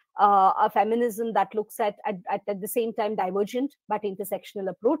as a feminism that looks at the same time divergent but intersectional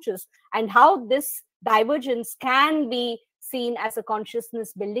approaches, and how this divergence can be seen as a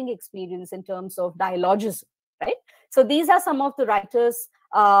consciousness building experience in terms of dialogism, right? So these are some of the writers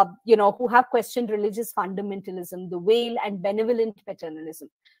who have questioned religious fundamentalism, the veil, and benevolent paternalism.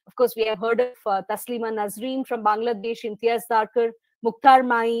 Of course, we have heard of Taslima Nazreen from Bangladesh, Imtiaz Darkar, Mukhtar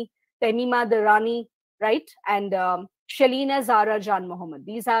Mai, Temima Darani, right? And Shalina Zara Jan Mohammed.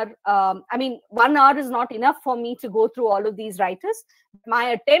 These are, 1 hour is not enough for me to go through all of these writers.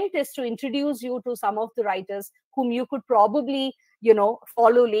 My attempt is to introduce you to some of the writers whom you could probably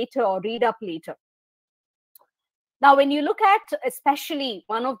follow later or read up later. Now, when you look at especially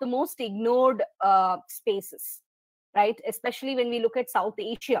one of the most ignored spaces, right, especially when we look at South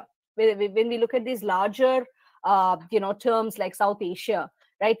Asia, when we look at these larger, terms like South Asia,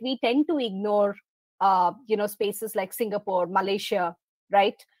 right, we tend to ignore, spaces like Singapore, Malaysia,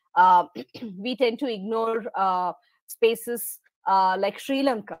 right? We tend to ignore spaces like Sri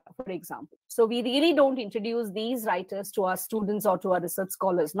Lanka, for example. So we really don't introduce these writers to our students or to our research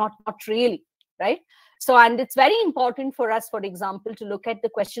scholars, not really, right? So, and it's very important for us, for example, to look at the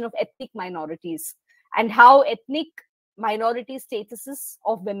question of ethnic minorities and how ethnic minority statuses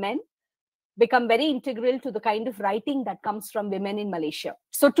of women become very integral to the kind of writing that comes from women in Malaysia.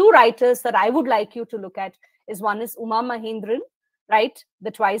 So two writers that I would like you to look at is, one is Uma Mahendran, right?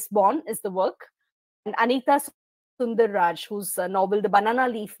 The Twice Born is the work. And Anita Sundarraj, whose novel The Banana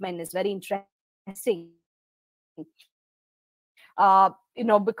Leaf Men is very interesting.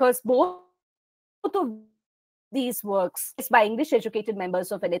 Because both of these works is by English educated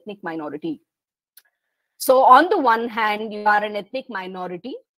members of an ethnic minority. So on the one hand, you are an ethnic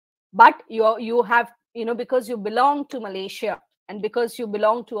minority, but you have, because you belong to Malaysia and because you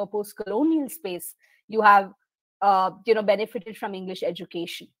belong to a post-colonial space, you have, benefited from English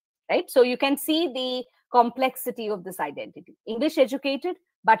education, right? So you can see the complexity of this identity. English educated,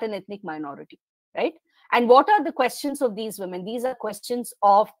 but an ethnic minority, right? And what are the questions of these women? These are questions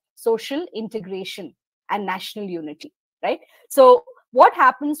of social integration and national unity, right? So what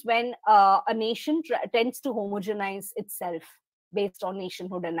happens when a nation tends to homogenize itself based on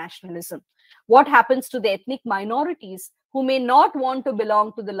nationhood and nationalism? What happens to the ethnic minorities who may not want to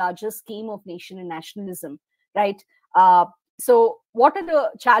belong to the larger scheme of nation and nationalism, right? So what are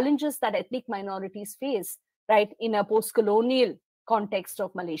the challenges that ethnic minorities face, right, in a post-colonial context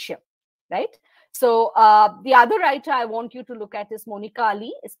of Malaysia, right? So the other writer I want you to look at is Monica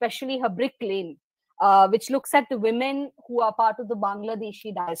Ali, especially her Brick Lane, which looks at the women who are part of the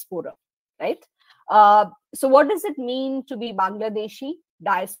Bangladeshi diaspora, right? So what does it mean to be Bangladeshi,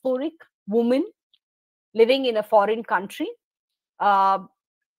 diasporic woman living in a foreign country, while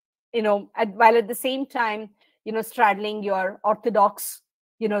at the same time, straddling your orthodox,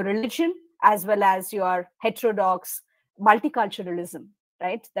 religion, as well as your heterodox multiculturalism,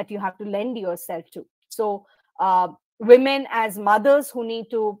 right, that you have to lend yourself to. So women as mothers who need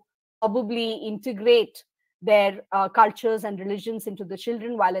to probably integrate their cultures and religions into the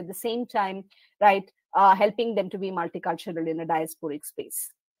children, while at the same time, right, helping them to be multicultural in a diasporic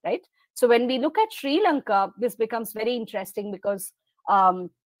space, right? So when we look at Sri Lanka, this becomes very interesting because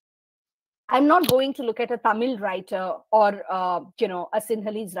I'm not going to look at a Tamil writer or, a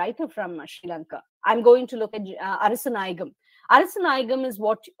Sinhalese writer from Sri Lanka. I'm going to look at Arasanayagam. Arasanayagam is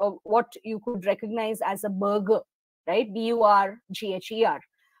what you could recognize as a burgher, right? Burgher.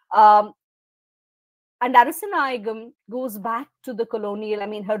 And Arasanayagam goes back to the colonial,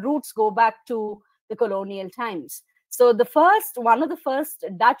 her roots go back to the colonial times. So one of the first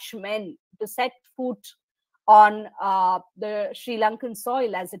Dutch men to set foot on the Sri Lankan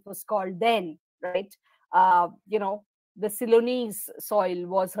soil, as it was called then, right? The Ceylonese soil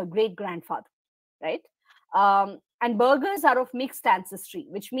was her great-grandfather, right? And burghers are of mixed ancestry,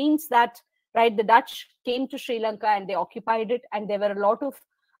 which means that, right, the Dutch came to Sri Lanka and they occupied it, and there were a lot of,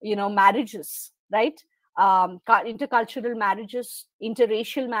 marriages, right? Intercultural marriages,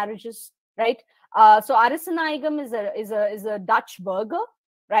 interracial marriages, right? So Arasanayagam is a Dutch burgher,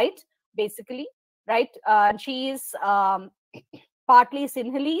 right? Basically, right? She is partly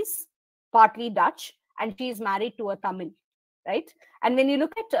Sinhalese, partly Dutch, and she is married to a Tamil, right? And when you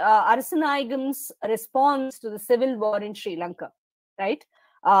look at Arasanayagam's response to the civil war in Sri Lanka, right?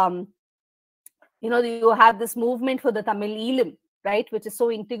 You have this movement for the Tamil Eelam, right, which is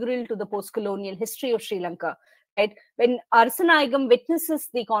so integral to the post-colonial history of Sri Lanka, right? When Arasanayagam witnesses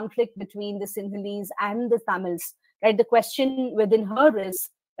the conflict between the Sinhalese and the Tamils, right, the question within her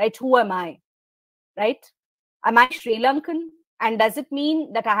is, right, who am I, right? Am I Sri Lankan? And does it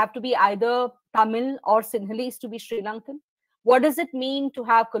mean that I have to be either Tamil or Sinhalese to be Sri Lankan? What does it mean to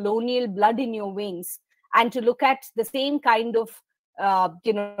have colonial blood in your veins and to look at the same kind of,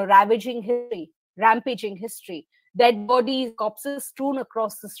 ravaging history, rampaging history, dead bodies, corpses strewn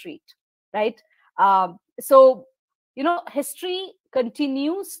across the street, right? So, history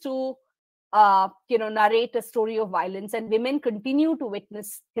continues to, narrate a story of violence, and women continue to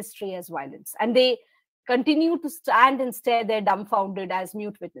witness history as violence, and they continue to stand and stare there dumbfounded as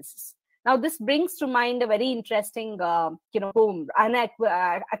mute witnesses. Now, this brings to mind a very interesting, poem, Anna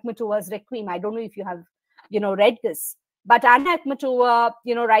Akhmatova's Requiem. I don't know if you have, read this, but Anna Akhmatova,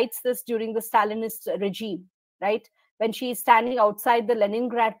 writes this during the Stalinist regime, right? when she is standing outside the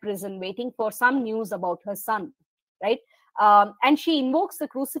Leningrad prison waiting for some news about her son, right? And she invokes the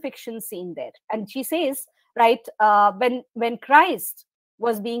crucifixion scene there. And she says, right, when Christ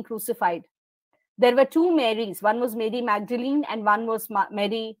was being crucified, there were two Marys. One was Mary Magdalene and one was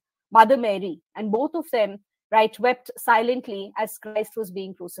Mother Mary. And both of them, right, wept silently as Christ was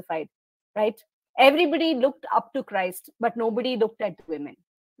being crucified, right? Everybody looked up to Christ, but nobody looked at the women,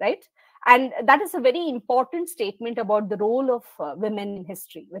 right? And that is a very important statement about the role of women in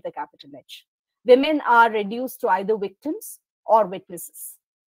history with a capital H. Women are reduced to either victims or witnesses,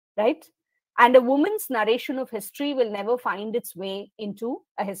 right? And a woman's narration of history will never find its way into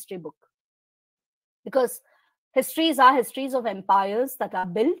a history book. Because histories are histories of empires that are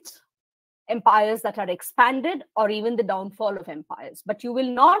built, empires that are expanded, or even the downfall of empires. But you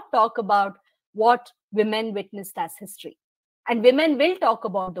will not talk about what women witnessed as history. And women will talk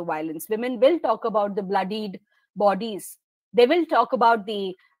about the violence. Women will talk about the bloodied bodies. They will talk about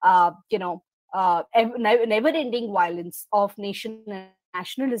the, never-ending violence of nation and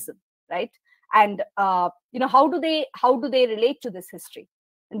nationalism, right? And how do they relate to this history?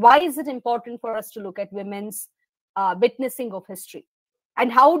 And why is it important for us to look at women's witnessing of history?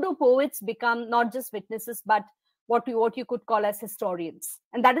 And how do poets become not just witnesses, but what you could call as historians?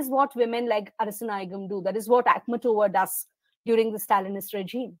 And that is what women like Arasana Aigam do. That is what Akhmatova does during the Stalinist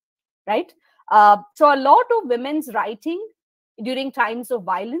regime, right? So a lot of women's writing during times of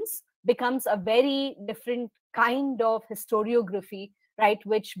violence becomes a very different kind of historiography, right?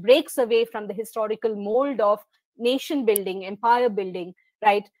 Which breaks away from the historical mold of nation building, empire building,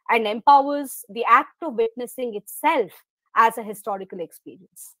 right? And empowers the act of witnessing itself as a historical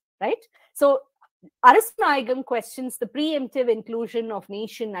experience, right? So Arasana Aigam questions the preemptive inclusion of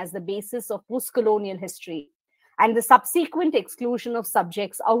nation as the basis of postcolonial history and the subsequent exclusion of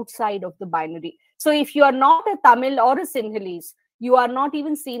subjects outside of the binary. So if you are not a Tamil or a Sinhalese, you are not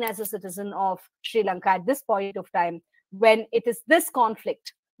even seen as a citizen of Sri Lanka at this point of time, when it is this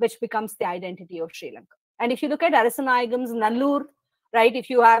conflict which becomes the identity of Sri Lanka. And if you look at Arasana Aigam's Nallur, right,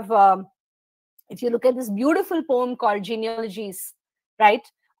 if you look at this beautiful poem called Genealogies, right,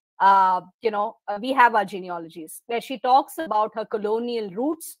 we have our genealogies, where she talks about her colonial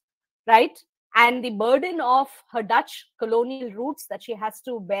roots, right, and the burden of her Dutch colonial roots that she has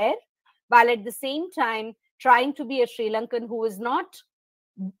to bear, while at the same time trying to be a Sri Lankan who is not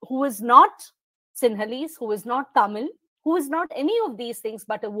Sinhalese, who is not Tamil, who is not any of these things,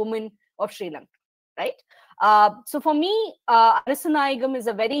 but a woman of Sri Lanka, right? So for me, Arasana Aigam is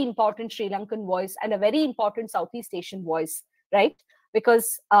a very important Sri Lankan voice and a very important Southeast Asian voice, right?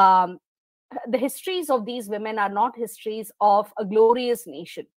 Because the histories of these women are not histories of a glorious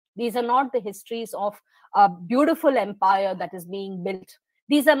nation. These are not the histories of a beautiful empire that is being built.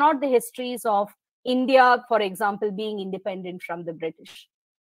 These are not the histories of India, for example, being independent from the British,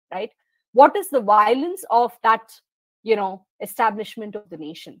 right? What is the violence of that, establishment of the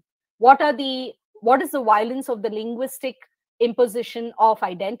nation? What is the violence of the linguistic imposition of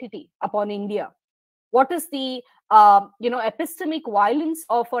identity upon India? What is the epistemic violence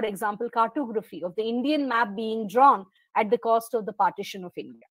of, for example, cartography of the Indian map being drawn at the cost of the partition of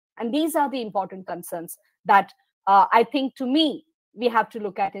India? And these are the important concerns that I think, to me, we have to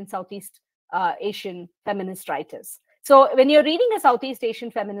look at in Southeast Asian feminist writers. So when you're reading a Southeast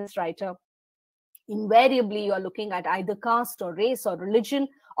Asian feminist writer, invariably you are looking at either caste or race or religion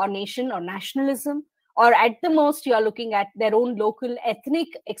or nation or nationalism, or at the most you are looking at their own local ethnic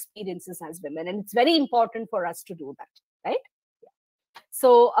experiences as women. And it's very important for us to do that, right? Yeah.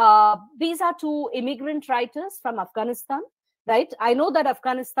 So these are two immigrant writers from Afghanistan, right? I know that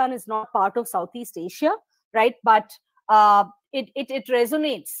Afghanistan is not part of Southeast Asia, right? But it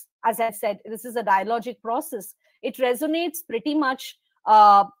resonates. As I said, this is a dialogic process. It resonates pretty much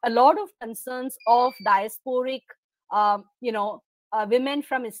a lot of concerns of diasporic, women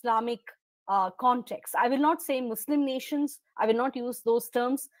from Islamic context. I will not say Muslim nations. I will not use those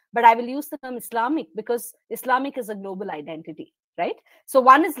terms, but I will use the term Islamic because Islamic is a global identity, right? So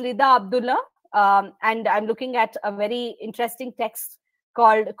one is Lida Abdullah, and I'm looking at a very interesting text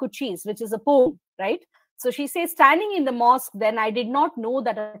called Kuchis, which is a poem, right? So she says, standing in the mosque, then I did not know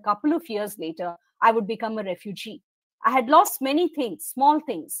that a couple of years later, I would become a refugee. I had lost many things, small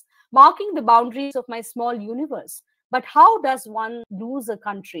things, marking the boundaries of my small universe. But how does one lose a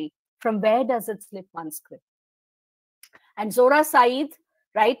country? From where does it slip one's grip? And Zora Saeed,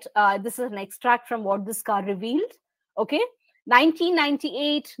 right? This is an extract from what this car revealed. Okay.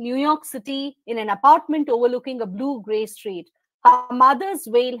 1998, New York City, in an apartment overlooking a blue-gray street. Her mother's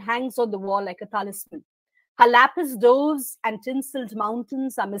veil hangs on the wall like a talisman. Her lapis doves and tinseled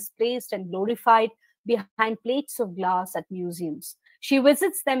mountains are misplaced and glorified behind plates of glass at museums. She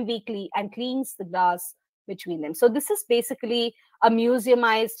visits them weekly and cleans the glass between them. So this is basically a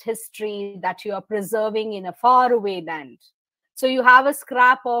museumized history that you are preserving in a faraway land. So you have a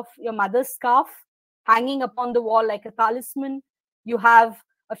scrap of your mother's scarf hanging upon the wall like a talisman. You have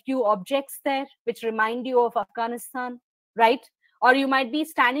a few objects there which remind you of Afghanistan, right? Or you might be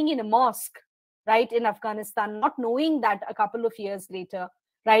standing in a mosque, right, in Afghanistan, not knowing that a couple of years later,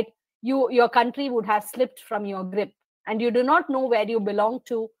 right, your country would have slipped from your grip, and you do not know where you belong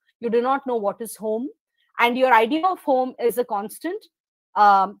to. You do not know what is home, and your idea of home is a constant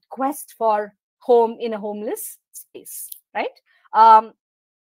quest for home in a homeless space, right?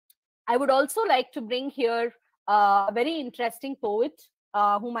 I would also like to bring here a very interesting poet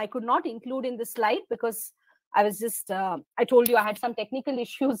whom I could not include in the slide because I was just, I told you I had some technical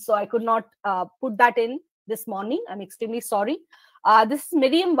issues, so I could not put that in this morning. I'm extremely sorry. This is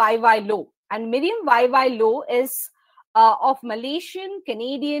Miriam Y.Y. Low. And Miriam Y.Y. Low is of Malaysian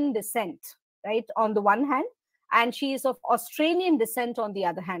Canadian descent, right, on the one hand. And she is of Australian descent on the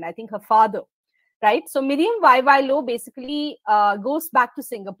other hand, I think her father, right? So Miriam Y.Y. Low basically goes back to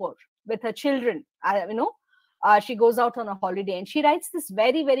Singapore with her children. She goes out on a holiday and she writes this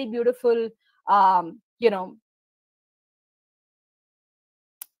very, very beautiful, poem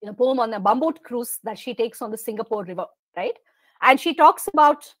on a bumboat cruise that she takes on the Singapore River, right? And she talks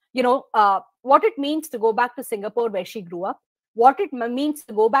about, what it means to go back to Singapore where she grew up, what it means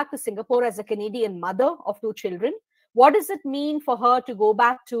to go back to Singapore as a Canadian mother of 2 children. What does it mean for her to go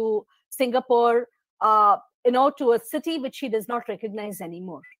back to Singapore, to a city which she does not recognize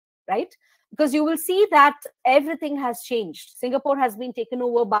anymore, right? Because you will see that everything has changed. Singapore has been taken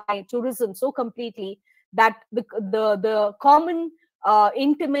over by tourism so completely that the common,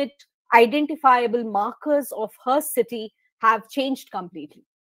 intimate, identifiable markers of her city have changed completely,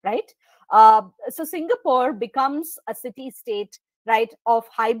 right? So Singapore becomes a city-state, right, of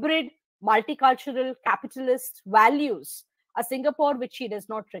hybrid, multicultural, capitalist values, a Singapore which she does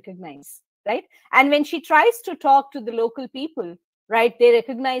not recognize, right? And when she tries to talk to the local people, right, they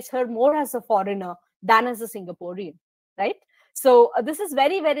recognize her more as a foreigner than as a Singaporean, right? So this is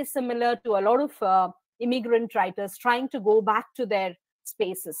very, very similar to a lot of immigrant writers trying to go back to their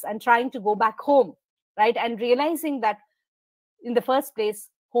spaces and trying to go back home, right? And realizing that in the first place,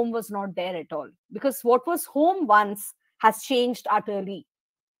 home was not there at all, because what was home once has changed utterly,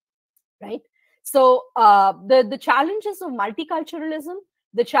 right? So the challenges of multiculturalism,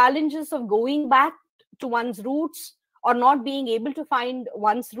 the challenges of going back to one's roots or not being able to find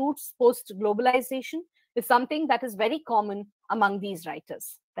one's roots post-globalization is something that is very common among these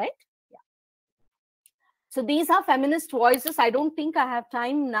writers, right? Yeah. So these are feminist voices. I don't think I have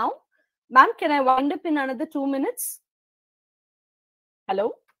time now. Ma'am, can I wind up in another 2 minutes?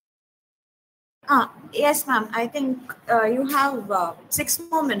 Hello? Yes, ma'am. I think you have 6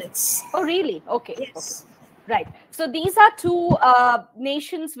 more minutes. Oh, really? Okay. Yes. Okay. Right. So these are 2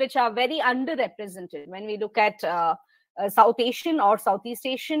 nations which are very underrepresented when we look at South Asian or Southeast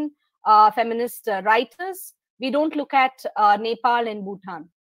Asian feminist writers. We don't look at Nepal and Bhutan,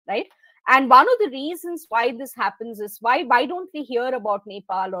 right? And one of the reasons why this happens is why don't we hear about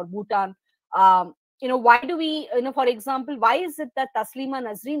Nepal or Bhutan? Why do we, for example, why is it that Taslima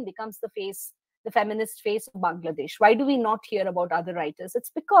Nasreen becomes the feminist face of Bangladesh? Why do we not hear about other writers?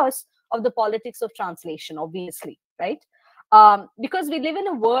 It's because of the politics of translation, obviously, right? Because we live in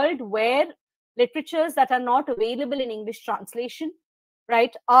a world where literatures that are not available in English translation,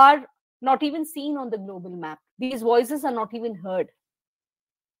 right, are not even seen on the global map. These voices are not even heard.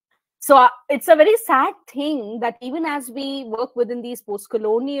 So it's a very sad thing that even as we work within these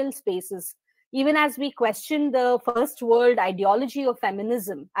post-colonial spaces, even as we question the first world ideology of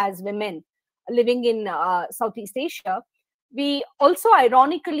feminism as women living in Southeast Asia, we also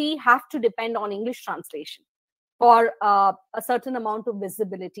ironically have to depend on English translation for a certain amount of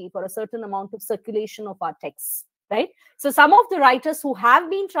visibility, for a certain amount of circulation of our texts, right? So some of the writers who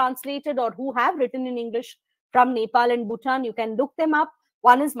have been translated or who have written in English from Nepal and Bhutan, you can look them up.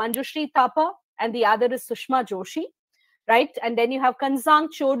 One is Manjushri Thapa and the other is Sushma Joshi, right? And then you have Kanzang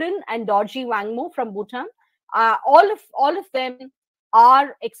Choden and Dorji Wangmo from Bhutan. All of them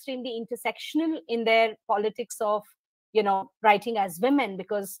are extremely intersectional in their politics of, writing as women,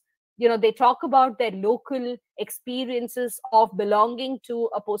 because, they talk about their local experiences of belonging to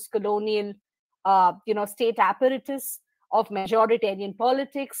a post-colonial, state apparatus, of majoritarian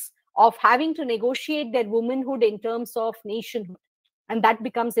politics, of having to negotiate their womanhood in terms of nationhood. And that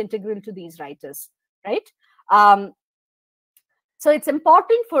becomes integral to these writers, right? So it's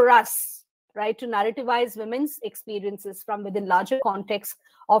important for us right, to narrativize women's experiences from within larger contexts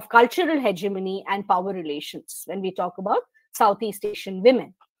of cultural hegemony and power relations when we talk about Southeast Asian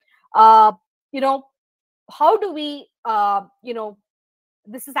women. You know, how do we,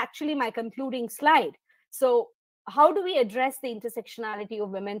 this is actually my concluding slide. So how do we address the intersectionality of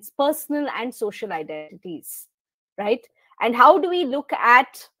women's personal and social identities, right? And how do we look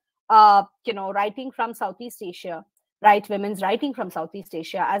at, writing from Southeast Asia, right, women's writing from Southeast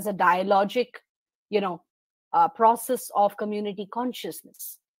Asia as a dialogic, process of community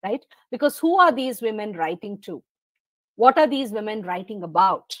consciousness, right? Because who are these women writing to? What are these women writing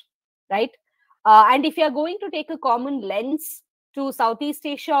about, right? And if you are going to take a common lens to Southeast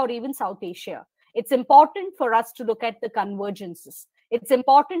Asia or even South Asia, it's important for us to look at the convergences. It's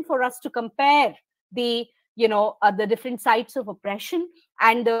important for us to compare the different sites of oppression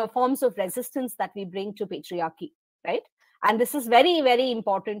and the forms of resistance that we bring to patriarchy, right? And this is very, very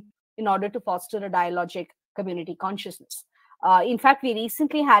important in order to foster a dialogic community consciousness. In fact, we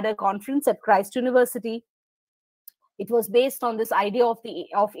recently had a conference at Christ University. It was based on this idea of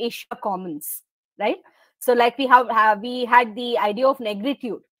Asia Commons, right? So like we had the idea of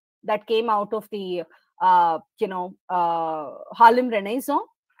negritude that came out of the Harlem Renaissance,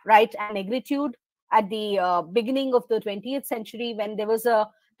 right? And negritude at the beginning of the 20th century, when there was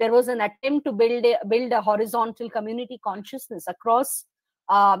an attempt to build a horizontal community consciousness across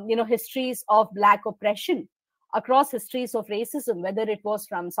histories of Black oppression, across histories of racism, whether it was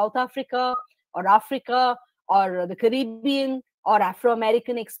from South Africa or Africa or the Caribbean or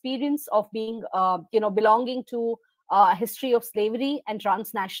Afro-American experience of being belonging to a history of slavery and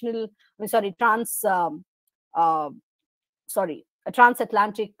transatlantic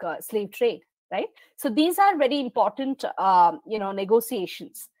slave trade, right? So these are very important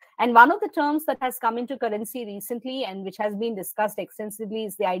negotiations. And one of the terms that has come into currency recently and which has been discussed extensively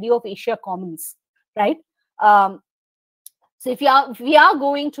is the idea of Asia Commons, right? So if we are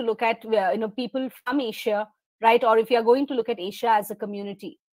going to look at people from Asia, right, or if you are going to look at Asia as a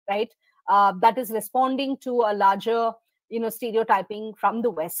community, right, that is responding to a larger stereotyping from the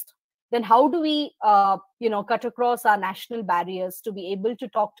West, then how do we cut across our national barriers to be able to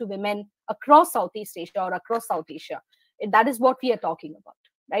talk to women across Southeast Asia or across South Asia? That is what we are talking about,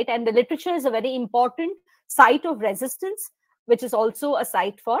 right? And the literature is a very important site of resistance, which is also a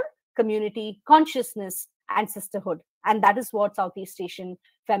site for community consciousness and sisterhood. And that is what Southeast Asian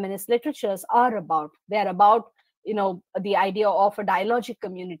feminist literatures are about. They are about the idea of a dialogic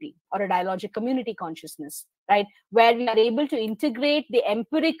community or a dialogic community consciousness, right, where we are able to integrate the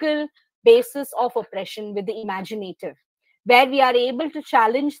empirical basis of oppression with the imaginative, where we are able to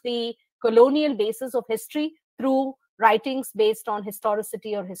challenge the colonial basis of history through writings based on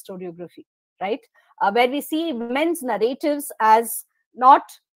historicity or historiography, right, where we see women's narratives as not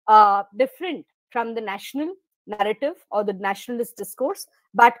different from the national narrative or the nationalist discourse,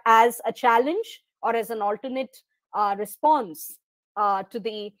 but as a challenge or as an alternate response to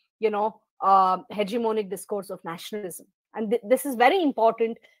the hegemonic discourse of nationalism. And this is very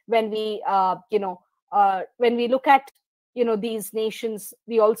important when we look at these nations.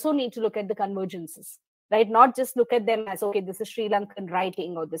 We also need to look at the convergences, right? Not just look at them as, okay, this is Sri Lankan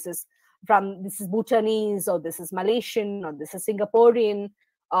writing, or this is Bhutanese, or this is Malaysian, or this is Singaporean.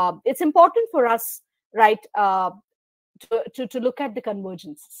 It's important for us, right, to look at the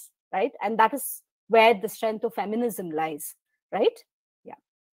convergences, right? And that is where the strength of feminism lies, right? Yeah.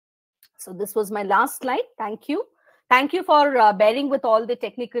 So this was my last slide. Thank you. Thank you for bearing with all the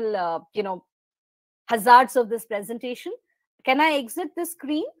technical, hazards of this presentation. Can I exit the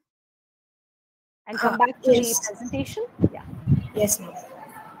screen and come back to the presentation? Yeah. Yes, ma'am.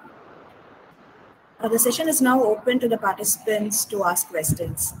 The session is now open to the participants to ask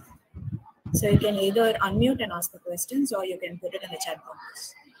questions. So you can either unmute and ask the questions, or you can put it in the chat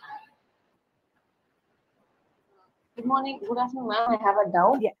box. Good morning. Good afternoon, ma'am. I have a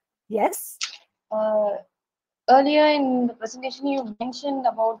doubt. Yeah. Yes. Earlier in the presentation, you mentioned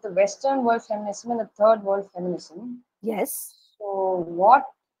about the Western world feminism and the third world feminism. Yes. So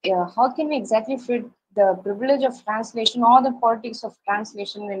how can we exactly fit the privilege of translation or the politics of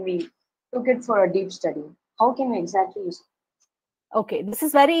translation when we took it for a deep study? How can we exactly use it? Okay, this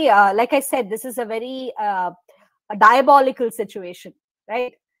is very, like I said, this is a very a diabolical situation,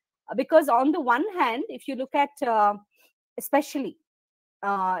 right? Because on the one hand, if you look at, especially,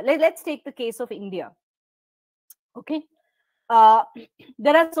 let's take the case of India. Okay,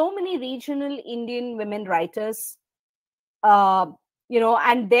 there are so many regional Indian women writers,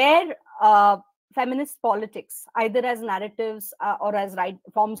 and their feminist politics, either as narratives or as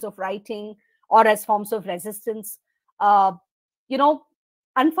forms of writing or as forms of resistance.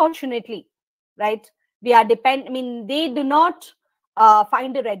 Unfortunately, right? We are I mean, they do not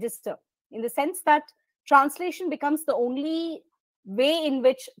find a register, in the sense that translation becomes the only way in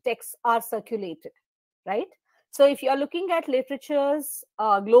which texts are circulated, right? So if you're looking at literatures,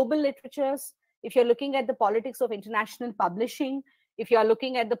 global literatures, if you're looking at the politics of international publishing, if you're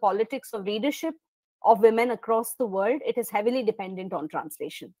looking at the politics of readership of women across the world, it is heavily dependent on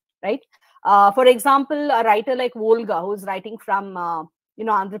translation, right? For example, a writer like Volga, who's writing from,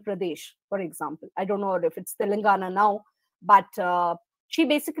 Andhra Pradesh, for example. I don't know if it's Telangana now, but she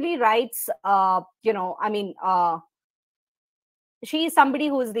basically writes, she is somebody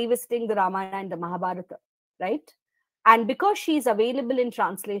who is revisiting the Ramayana and the Mahabharata, right? And because she is available in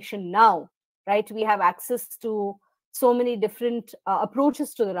translation now, right, we have access to so many different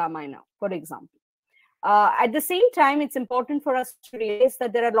approaches to the Ramayana, for example. At the same time, it's important for us to realize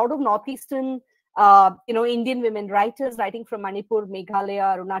that there are a lot of Northeastern, Indian women writers writing from Manipur,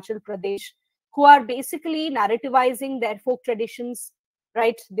 Meghalaya, Arunachal Pradesh, who are basically narrativizing their folk traditions,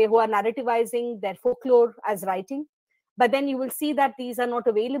 right? Who are narrativizing their folklore as writing. But then you will see that these are not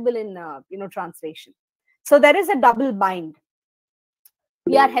available in, translation. So there is a double bind.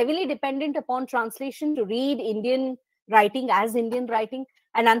 We are heavily dependent upon translation to read Indian writing as Indian writing.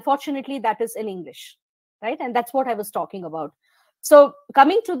 And unfortunately, that is in English, right? And that's what I was talking about. So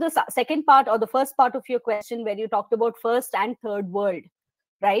coming to the second part, or the first part of your question, where you talked about first and third world,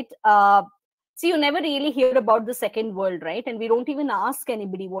 right? See, you never really hear about the second world, right? And we don't even ask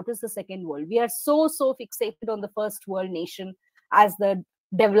anybody what is the second world. We are so fixated on the first world nation as the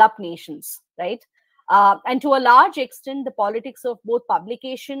developed nations, right? And to a large extent, the politics of both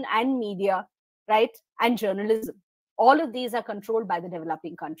publication and media, right, and journalism, all of these are controlled by the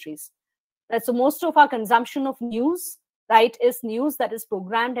developing countries. So most of our consumption of news, right, is news that is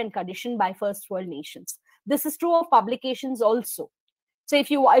programmed and conditioned by first world nations. This is true of publications also. So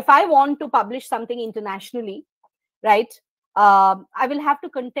if I want to publish something internationally, right, I will have to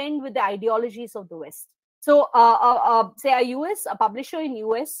contend with the ideologies of the West. So say a publisher in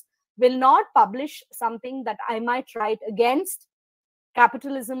US will not publish something that I might write against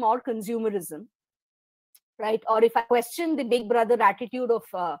capitalism or consumerism, right? Or if I question the big brother attitude of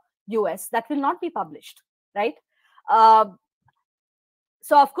US, that will not be published, right?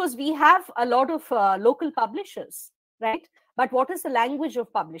 So of course we have a lot of local publishers, right? But what is the language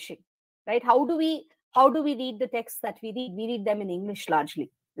of publishing, right? How do we read the texts that we read? We read them in English largely,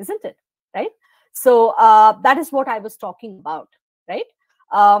 isn't it? Right? So that is what I was talking about, right?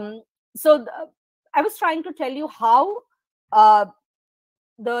 I was trying to tell you how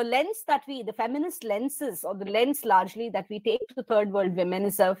the lens that the feminist lenses, or the lens largely that we take to third world women,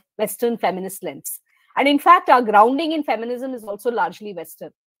 is a Western feminist lens. And in fact, our grounding in feminism is also largely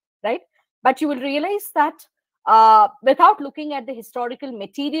Western, right? But you will realize that without looking at the historical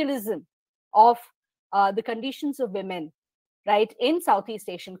materialism of the conditions of women, right, in Southeast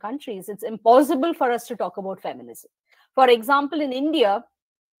Asian countries, it's impossible for us to talk about feminism. For example, in India,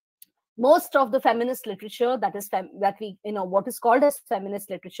 most of the feminist literature that we what is called as feminist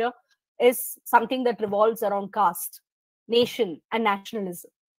literature is something that revolves around caste, nation, and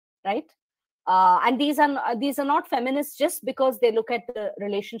nationalism, right? And these are not feminists just because they look at the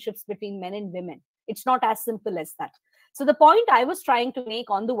relationships between men and women. It's not as simple as that. So the point I was trying to make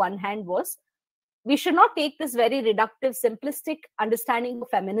on the one hand was, we should not take this very reductive, simplistic understanding of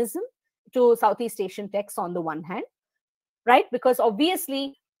feminism to Southeast Asian texts on the one hand, right? Because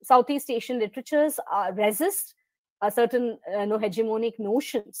obviously Southeast Asian literatures resist certain hegemonic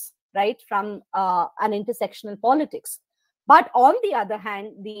notions, right, from an intersectional politics. But on the other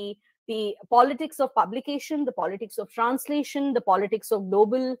hand, the politics of publication, the politics of translation, the politics of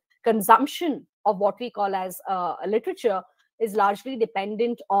global consumption of what we call as literature is largely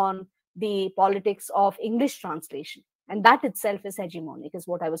dependent on the politics of English translation. And that itself is hegemonic, is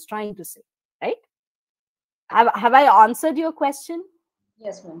what I was trying to say, right? Have I answered your question?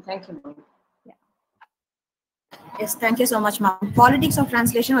 Yes, ma'am. Thank you, ma'am. Yes, thank you so much, ma'am. Politics of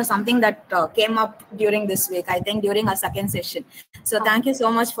translation was something that came up during this week, I think, during our second session. So thank you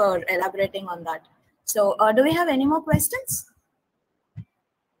so much for elaborating on that. So do we have any more questions?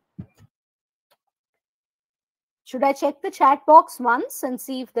 Should I check the chat box once and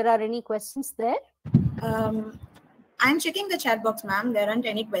see if there are any questions there? I'm checking the chat box, ma'am. There aren't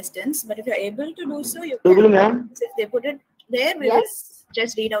any questions, but if you're able to do so, you can. Ma'am. If they put it there, we will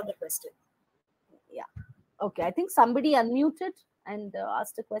just read out the question. Yeah. Okay. I think somebody unmuted and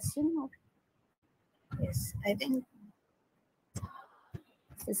asked a question. Yes, I think.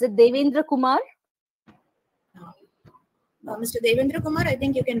 Is it Devendra Kumar? No. Mr. Devendra Kumar, I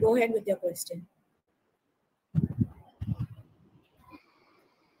think you can go ahead with your question.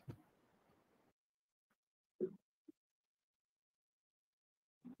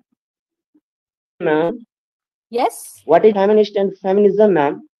 ma'am. Yes. What is feminist and feminism,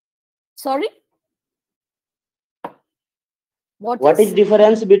 ma'am? Sorry. What is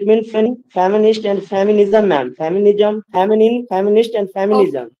difference between feminist and feminism, ma'am? Feminism, feminine, feminist, and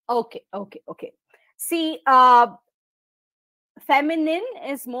feminism. Okay. See, feminine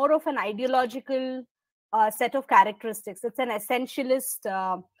is more of an ideological set of characteristics. It's an essentialist.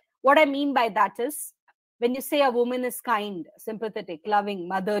 What I mean by that is, when you say a woman is kind, sympathetic, loving,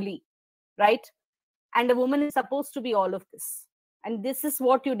 motherly, right? And a woman is supposed to be all of this. And this is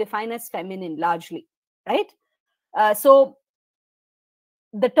what you define as feminine largely, right? So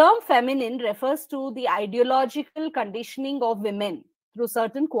the term feminine refers to the ideological conditioning of women through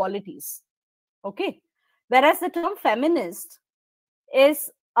certain qualities. Okay. Whereas the term feminist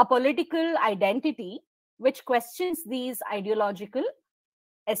is a political identity which questions these ideological,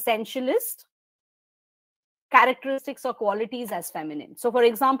 essentialist characteristics or qualities as feminine. So, for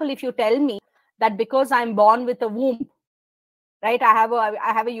example, if you tell me that because I'm born with a womb, right, I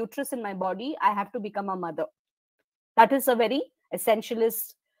have a uterus in my body, I have to become a mother. That is a very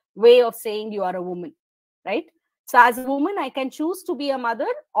essentialist way of saying you are a woman, right? So as a woman, I can choose to be a mother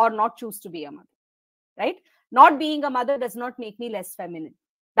or not choose to be a mother, right? Not being a mother does not make me less feminine.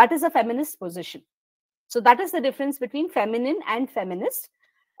 That is a feminist position. So that is the difference between feminine and feminist.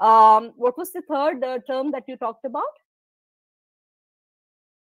 What was the third term that you talked about?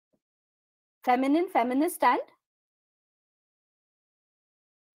 Feminine, feminist, and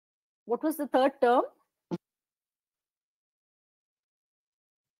what was the third term?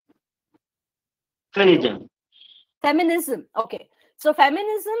 Feminism. Okay. So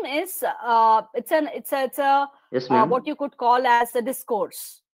feminism is it's a yes, what you could call as a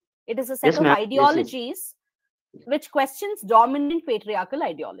discourse. It is a set of ideologies which questions dominant patriarchal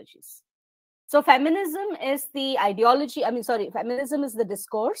ideologies. So feminism is the ideology. Feminism is the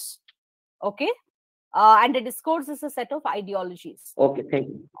discourse. Okay. And the discourse is a set of ideologies. Okay, thank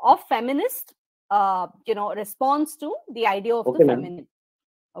you. Of feminist, response to the idea of the feminine.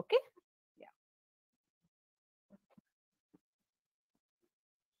 Okay.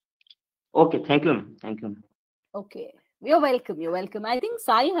 Okay, thank you. Thank you. Okay, you're welcome. You're welcome. I think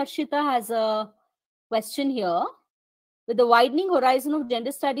Sai Harshita has a question here. With the widening horizon of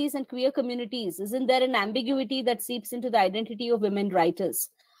gender studies and queer communities, isn't there an ambiguity that seeps into the identity of women writers?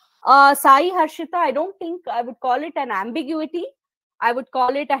 Sai Harshita, I don't think I would call it an ambiguity. I would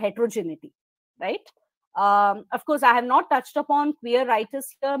call it a heterogeneity, right? Of course, I have not touched upon queer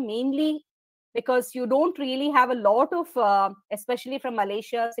writers here, mainly because you don't really have a lot of, especially from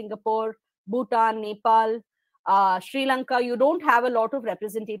Malaysia, Singapore, Bhutan, Nepal, Sri Lanka, you don't have a lot of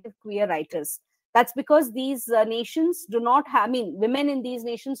representative queer writers. That's because these nations do not have, women in these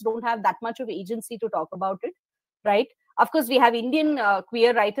nations don't have that much of agency to talk about it, right? Of course, we have Indian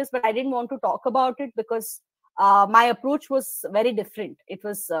queer writers, but I didn't want to talk about it because my approach was very different. It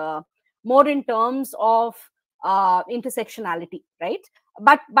was more in terms of intersectionality, right?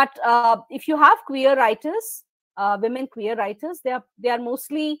 But if you have queer writers, women queer writers, they are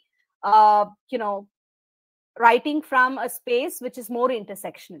mostly writing from a space which is more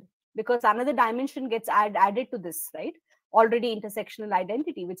intersectional, because another dimension gets added to this, right? Already intersectional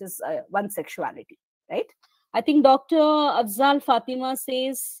identity, which is one's sexuality, right? I think Dr. Afzal Fatima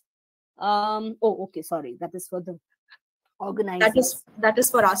says, okay, sorry, that is for the organizers. That is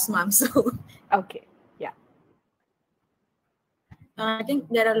for us, ma'am. So okay, yeah. I think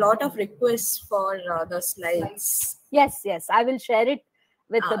there are a lot of requests for the slides. Yes, I will share it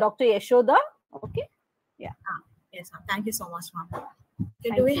with Dr. Yashoda. Okay, yeah. Yes, ma'am. Thank you so much, ma'am.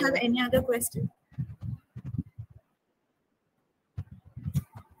 Okay, do we have any other question?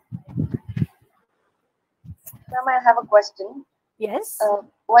 Ma'am, I have a question. Yes.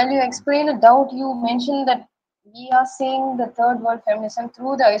 While you explain a doubt, you mentioned that we are seeing the third world feminism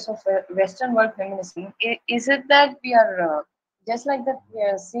through the eyes of Western world feminism. Is it that we are just like that, we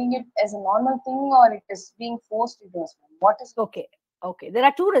are seeing it as a normal thing, or it is being forced into us? What is okay? There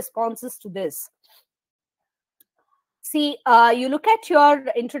are two responses to this. See, you look at your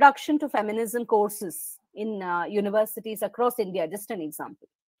introduction to feminism courses in universities across India, just an example.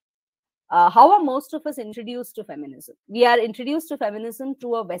 How are most of us introduced to feminism? We are introduced to feminism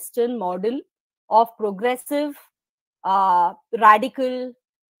through a Western model of progressive, radical,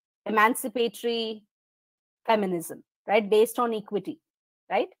 emancipatory feminism, right? Based on equity,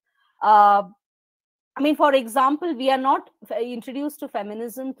 right? For example, we are not introduced to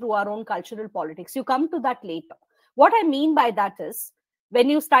feminism through our own cultural politics. You come to that later. What I mean by that is, when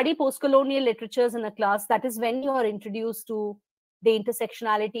you study postcolonial literatures in a class, that is when you are introduced to the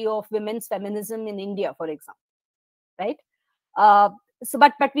intersectionality of women's feminism in India, for example, right?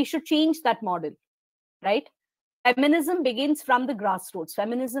 But we should change that model. right? Feminism begins from the grassroots.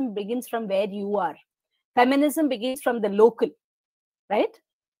 Feminism begins from where you are. Feminism begins from the local, right?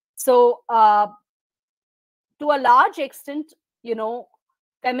 So to a large extent,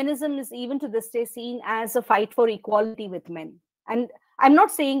 feminism is even to this day seen as a fight for equality with men. And I'm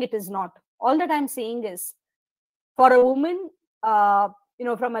not saying it is not. All that I'm saying is, for a woman,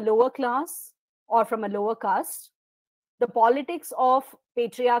 from a lower class or from a lower caste, the politics of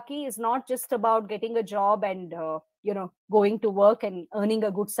patriarchy is not just about getting a job and, going to work and earning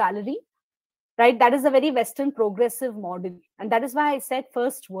a good salary, right? That is a very Western progressive model. And that is why I said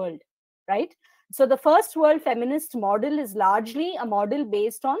first world, right? So the first world feminist model is largely a model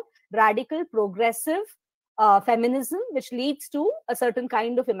based on radical progressive feminism, which leads to a certain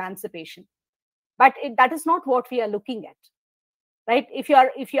kind of emancipation. But that is not what we are looking at, right? If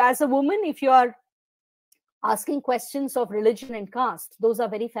you as a woman, if you are asking questions of religion and caste, those are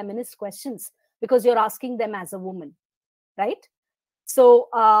very feminist questions because you're asking them as a woman, right? So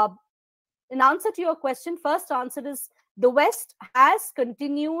in answer to your question, first answer is the West has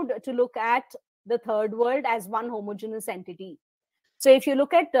continued to look at the third world as one homogeneous entity. So if you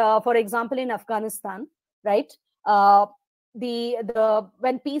look at, for example, in Afghanistan, right,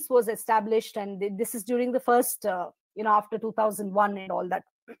 when peace was established, and this is during the first, after 2001 and all that.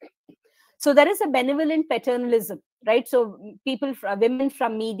 So there is a benevolent paternalism, right? So women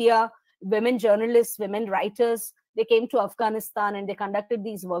from media, women journalists, women writers, they came to Afghanistan and they conducted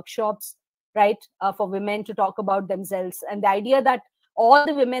these workshops, right, for women to talk about themselves. And the idea that all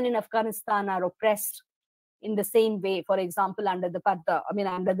the women in Afghanistan are oppressed in the same way, for example, under the parda,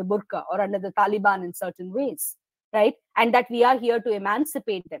 under the burqa or under the Taliban in certain ways, right? And that we are here to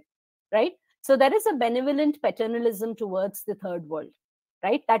emancipate them, right? So there is a benevolent paternalism towards the third world,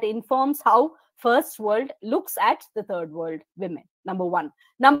 right? That informs how first world looks at the third world women, number one.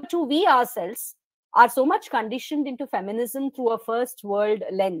 Number two, we ourselves are so much conditioned into feminism through a first world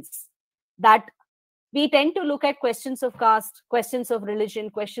lens that we tend to look at questions of caste, questions of religion,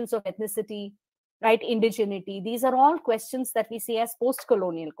 questions of ethnicity, right, indigeneity. These are all questions that we see as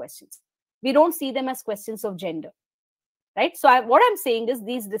post-colonial questions. We don't see them as questions of gender, right? So what I'm saying is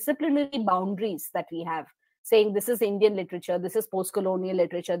these disciplinary boundaries that we have, saying this is Indian literature, this is post-colonial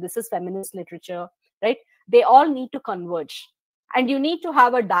literature, this is feminist literature, right? They all need to converge. And you need to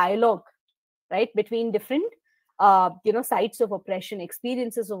have a dialogue, right, between different, sites of oppression,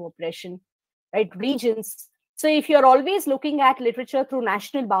 experiences of oppression, right, regions. So if you're always looking at literature through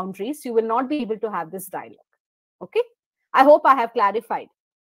national boundaries, you will not be able to have this dialogue. Okay? I hope I have clarified.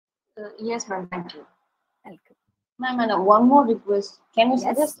 Yes, ma'am. Thank you. Welcome. Ma'am, and one more request. Can you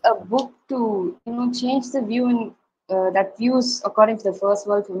suggest a book to, change the view in that views according to the first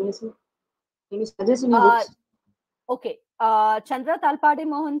world feminism? Can you suggest any books? Okay. Chandra Talpade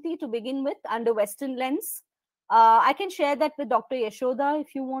Mohanty to begin with, under Western lens. I can share that with Dr. Yashoda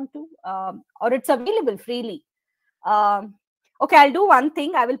if you want to, or it's available freely. Okay, I'll do one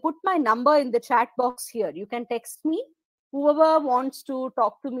thing. I will put my number in the chat box here. You can text me. Whoever wants to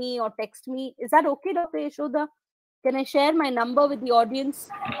talk to me or text me. Is that okay, Dr. Yashoda? Can I share my number with the audience?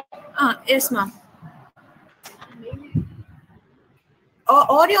 Yes, ma'am.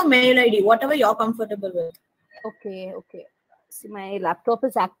 Or your mail ID, whatever you're comfortable with. Okay. See, my laptop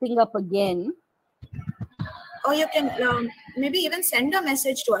is acting up again. Or you can maybe even send a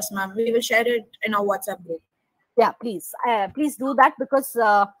message to us, ma'am. We will share it in our WhatsApp group. Yeah, please. Please do that because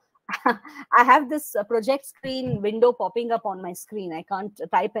I have this project screen window popping up on my screen. I can't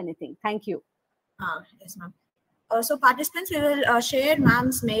type anything. Thank you. Yes, ma'am. So participants, we will share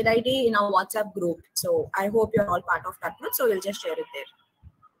ma'am's mail ID in our WhatsApp group. So I hope you're all part of that group. So we'll just share it there.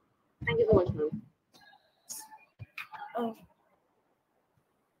 Thank you so much, ma'am.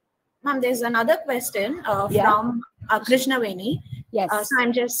 Ma'am, there's another question from Krishna Veni. Yes. So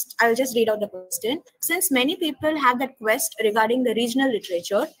I'll just read out the question. Since many people have that quest regarding the regional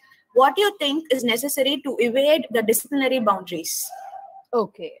literature, what do you think is necessary to evade the disciplinary boundaries?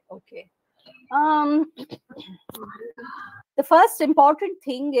 Okay. The first important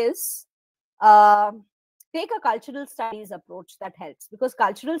thing is take a cultural studies approach. That helps, because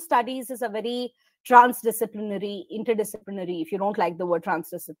cultural studies is a very transdisciplinary, interdisciplinary, if you don't like the word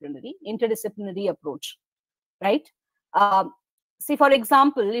transdisciplinary, interdisciplinary approach, right? See, for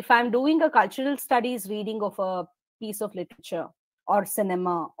example, if I'm doing a cultural studies reading of a piece of literature or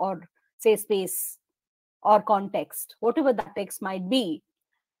cinema or say space or context, whatever that text might be,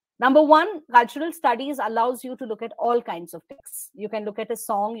 number one, cultural studies allows you to look at all kinds of texts. You can look at a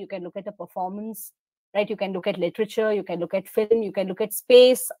song, you can look at a performance, right? You can look at literature, you can look at film, you can look at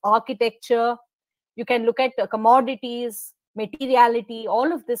space, architecture, you can look at commodities, materiality,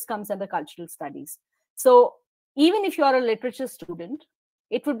 all of this comes under cultural studies. So even if you are a literature student,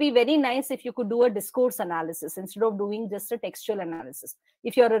 it would be very nice if you could do a discourse analysis instead of doing just a textual analysis.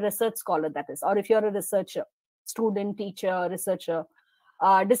 If you're a research scholar, that is, or if you're a researcher, student, teacher, researcher,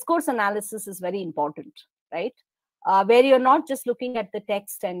 discourse analysis is very important, right? Where you're not just looking at the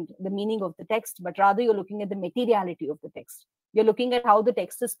text and the meaning of the text, but rather you're looking at the materiality of the text. You're looking at how the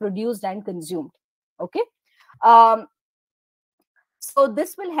text is produced and consumed. Okay. So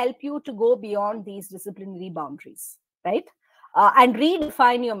this will help you to go beyond these disciplinary boundaries, right? And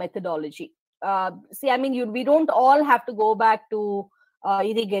redefine your methodology. See, I mean, we don't all have to go back to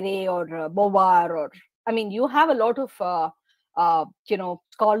Irigaray or Bovar, or, I mean, you have a lot of,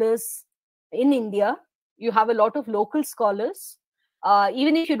 scholars in India. You have a lot of local scholars.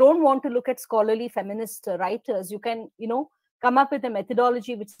 Even if you don't want to look at scholarly feminist writers, you can, come up with a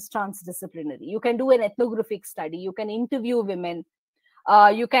methodology which is transdisciplinary. You can do an ethnographic study. You can interview women.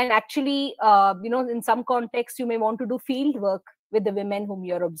 You can actually, in some context, you may want to do field work with the women whom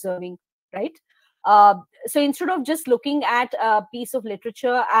you're observing, right? So instead of just looking at a piece of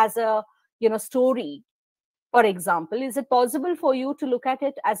literature as a, story, for example, is it possible for you to look at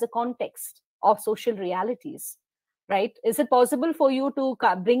it as a context of social realities, right? Is it possible for you to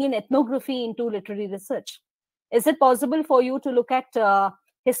bring in ethnography into literary research? Is it possible for you to look at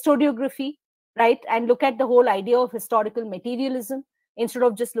historiography, right? And look at the whole idea of historical materialism instead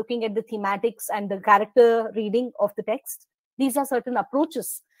of just looking at the thematics and the character reading of the text? These are certain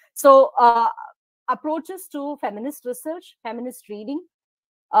approaches. So approaches to feminist research, feminist reading.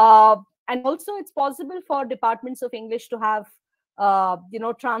 And also it's possible for departments of English to have,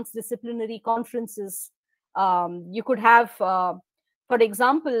 transdisciplinary conferences. You could have, for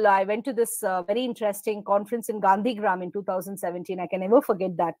example, I went to this very interesting conference in Gandhigram in 2017. I can never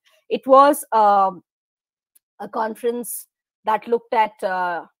forget that. It was a conference that looked at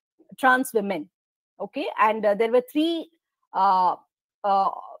trans women, okay? And there were three,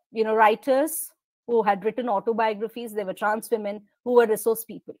 writers who had written autobiographies. They were trans women who were resource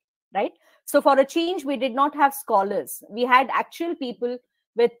people, right? So for a change, we did not have scholars. We had actual people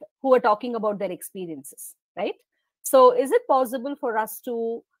who were talking about their experiences, right? So is it possible for us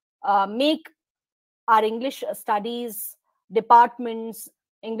to make our English studies departments,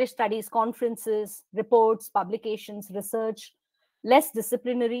 English studies conferences, reports, publications, research, less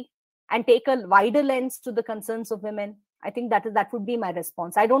disciplinary, and take a wider lens to the concerns of women? I think that would be my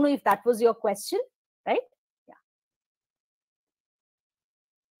response. I don't know if that was your question, right? Yeah.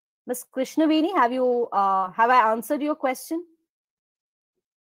 Ms. Krishnaveni, have I answered your question?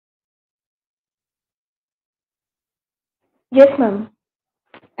 Yes, ma'am.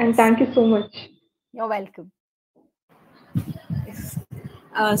 And thank you so much. You're welcome.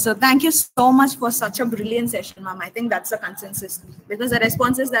 So thank you so much for such a brilliant session, ma'am. I think that's a consensus, because the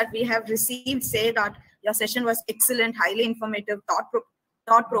responses that we have received say that your session was excellent, highly informative,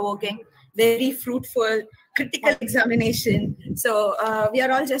 thought-provoking, very fruitful, critical examination. So we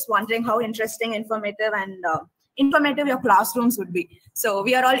are all just wondering how interesting, informative, and informative your classrooms would be. So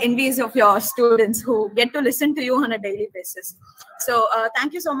we are all envious of your students who get to listen to you on a daily basis. So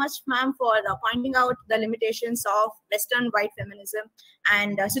thank you so much, ma'am, for pointing out the limitations of Western white feminism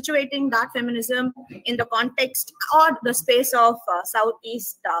and situating that feminism in the context or the space of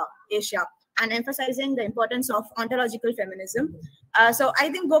Southeast Asia, and emphasizing the importance of ontological feminism. So I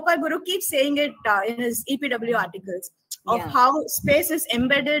think Gopal Guru keeps saying it in his EPW articles of how space is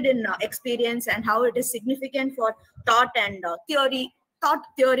embedded in experience and how it is significant for thought and thought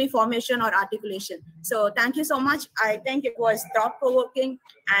theory formation or articulation. So thank you so much. I think it was thought-provoking,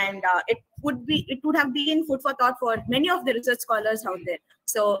 and it would have been food for thought for many of the research scholars out there.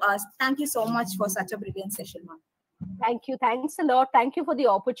 So thank you so much for such a brilliant session, ma'am. Thank you. Thanks a lot. Thank you for the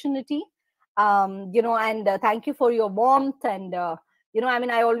opportunity. And thank you for your warmth. And,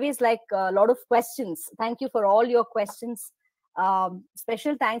 I always like a lot of questions. Thank you for all your questions.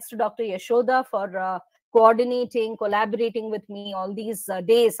 Special thanks to Dr. Yashoda for coordinating, collaborating with me all these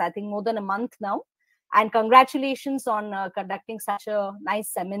days, I think more than a month now. And congratulations on conducting such a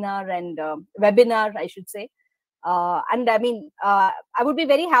nice seminar and webinar, I should say. And I would be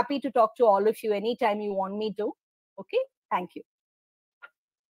very happy to talk to all of you anytime you want me to. Okay, thank you.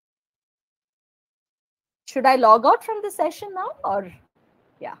 Should I log out from the session now, or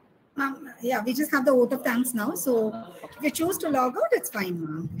yeah? Yeah, we just have the vote of thanks now. So if you choose to log out, it's fine,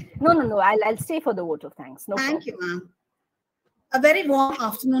 ma'am. No. I'll stay for the vote of thanks. No Thank problem. you, ma'am. A very warm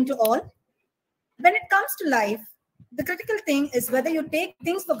afternoon to all. When it comes to life, the critical thing is whether you take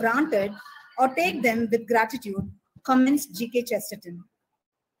things for granted or take them with gratitude, comments G.K. Chesterton.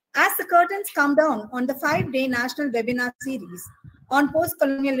 As the curtains come down on the 5-day national webinar series on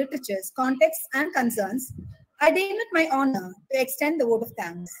post-colonial literatures, contexts, and concerns, I deem it my honor to extend the vote of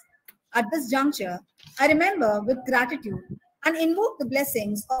thanks. At this juncture, I remember with gratitude and invoke the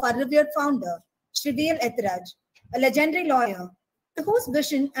blessings of our revered founder, Shri Ethiraj, a legendary lawyer, to whose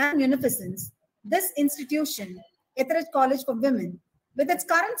vision and munificence this institution, Ethiraj College for Women, with its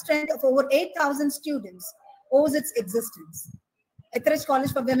current strength of over 8,000 students, owes its existence. Ethiraj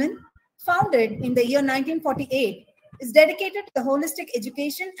College for Women, founded in the year 1948, is dedicated to the holistic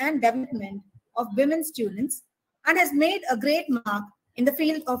education and development of women students and has made a great mark in the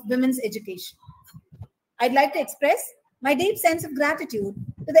field of women's education. I'd like to express my deep sense of gratitude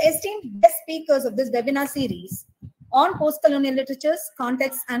to the esteemed guest speakers of this webinar series on post-colonial literatures,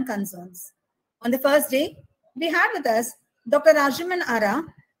 contexts, and concerns. On the first day, we had with us Dr. Rajaman Ara,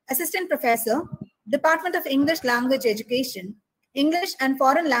 Assistant Professor, Department of English Language Education, English and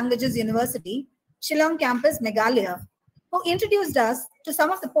Foreign Languages University, Shillong Campus, Meghalaya, who introduced us to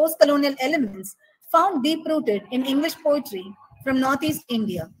some of the post-colonial elements found deep-rooted in English poetry from Northeast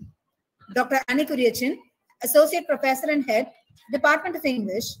India. Dr. Annie Kuriachin, Associate Professor and Head, Department of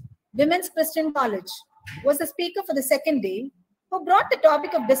English, Women's Christian College, was the speaker for the second day, who brought the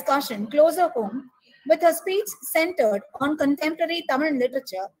topic of discussion closer home with her speech centered on contemporary Tamil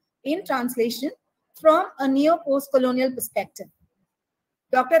literature in translation from a neo-post-colonial perspective.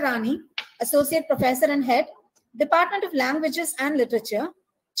 Dr. Rani, Associate Professor and Head, Department of Languages and Literature,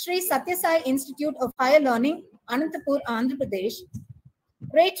 Sri Satya Sai Institute of Higher Learning, Anantapur, Andhra Pradesh,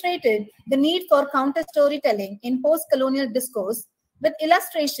 reiterated the need for counter-storytelling in post-colonial discourse with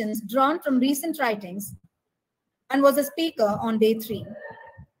illustrations drawn from recent writings, and was a speaker on day 3.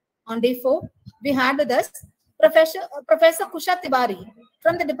 On day 4, we had with us Professor Kusha Tiwari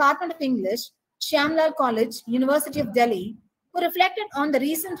from the Department of English, Shyamlal College, University of Delhi, who reflected on the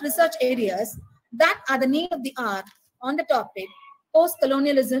recent research areas that are the need of the hour on the topic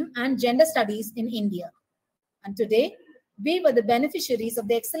post-colonialism and gender studies in India. And today, we were the beneficiaries of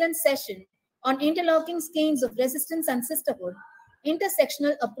the excellent session on interlocking skeins of resistance and sisterhood,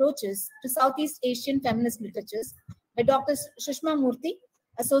 intersectional approaches to Southeast Asian feminist literatures by Dr. Sushma Murthy,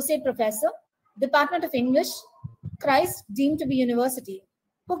 Associate Professor, Department of English, Christ deemed to be University,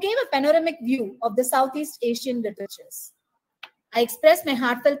 who gave a panoramic view of the Southeast Asian literatures. I express my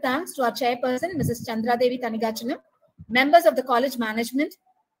heartfelt thanks to our chairperson, Mrs. Chandra Devi Tanigachanam, members of the college management,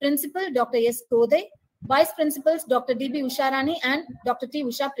 Principal Dr. S. Kodai, Vice Principals Dr. D.B. Usharani and Dr. T.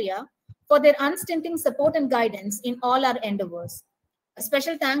 Ushapriya for their unstinting support and guidance in all our endeavors. A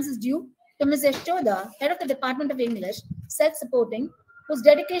special thanks is due to Ms. Yashoda, Head of the Department of English, self-supporting, whose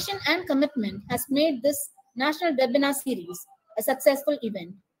dedication and commitment has made this National Webinar Series a successful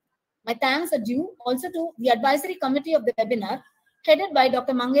event. My thanks are due also to the Advisory Committee of the webinar, headed by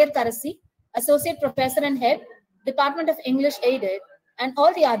Dr. Mangair Karasi, Associate Professor and Head, Department of English Aided, and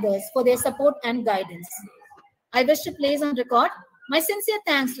all the others for their support and guidance. I wish to place on record my sincere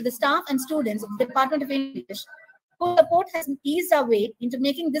thanks to the staff and students of the Department of English, whose support has eased our way into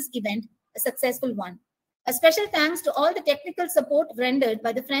making this event a successful one. A special thanks to all the technical support rendered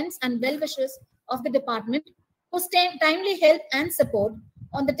by the friends and well-wishers of the department, whose timely help and support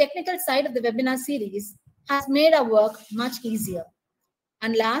on the technical side of the webinar series has made our work much easier.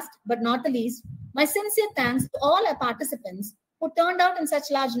 And last but not the least, my sincere thanks to all our participants who turned out in such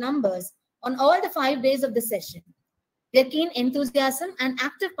large numbers on all the 5 days of the session. Their keen enthusiasm and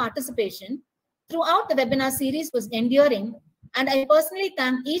active participation throughout the webinar series was enduring, and I personally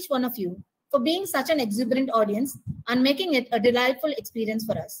thank each one of you for being such an exuberant audience and making it a delightful experience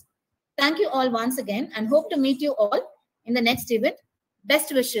for us. Thank you all once again and hope to meet you all in the next event.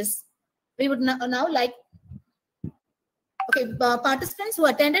 Best wishes. We would now like participants who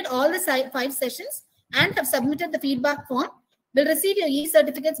attended all the 5 sessions and have submitted the feedback form will receive your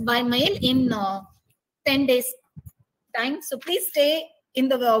e-certificates by mail in 10 days time. So please stay in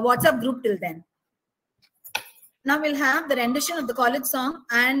the WhatsApp group till then. Now we'll have the rendition of the college song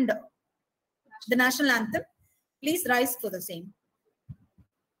and the national anthem. Please rise for the same.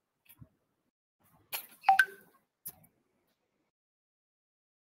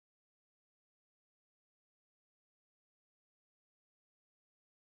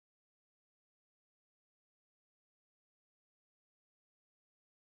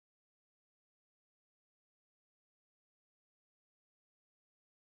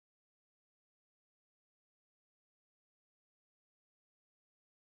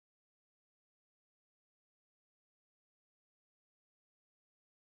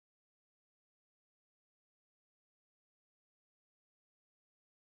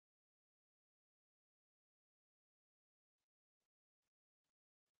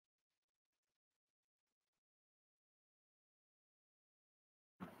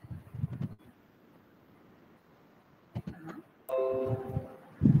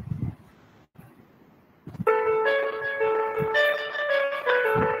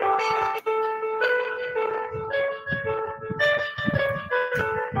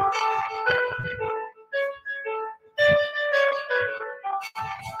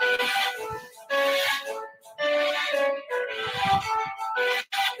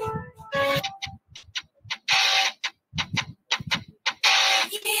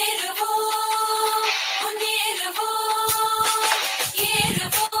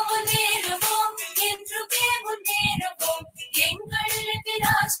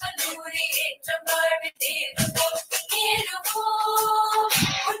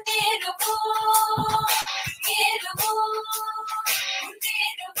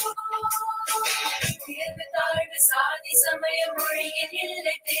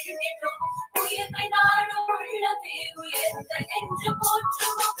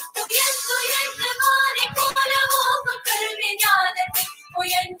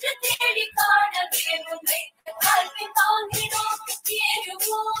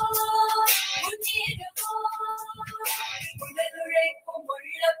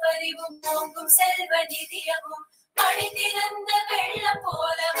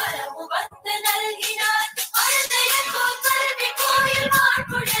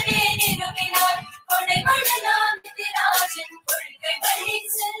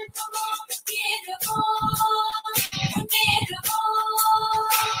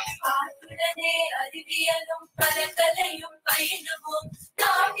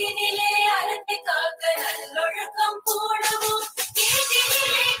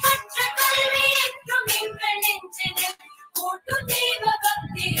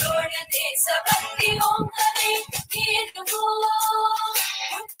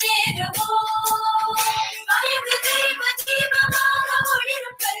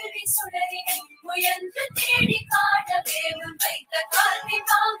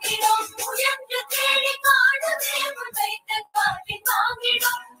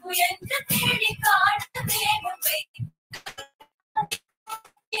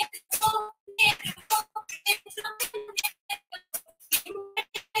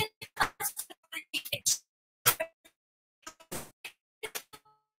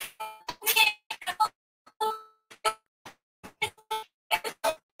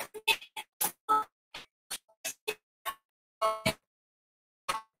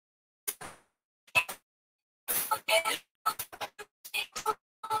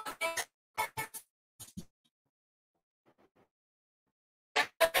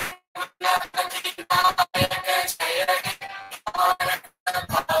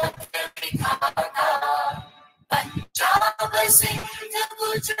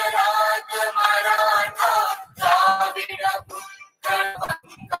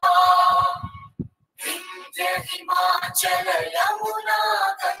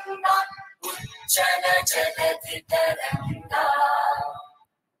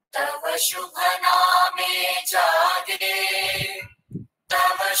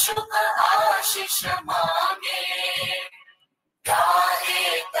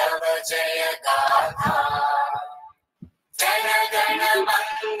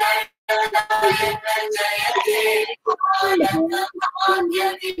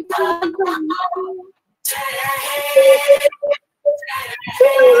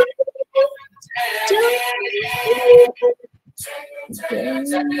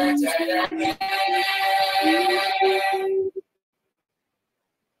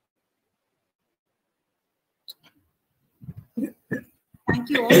 Thank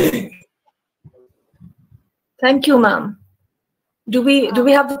you all. Thank you, ma'am. Do we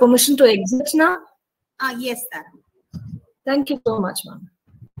have the permission to exit now? Yes, sir. Thank you so much, ma'am.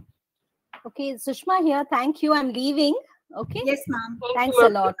 Okay, Sushma here. Thank you. I'm leaving. Okay. Yes, ma'am. Thanks a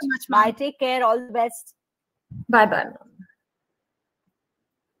lot. Thank you so much, ma'am. Bye. Take care. All the best. Bye, ma'am.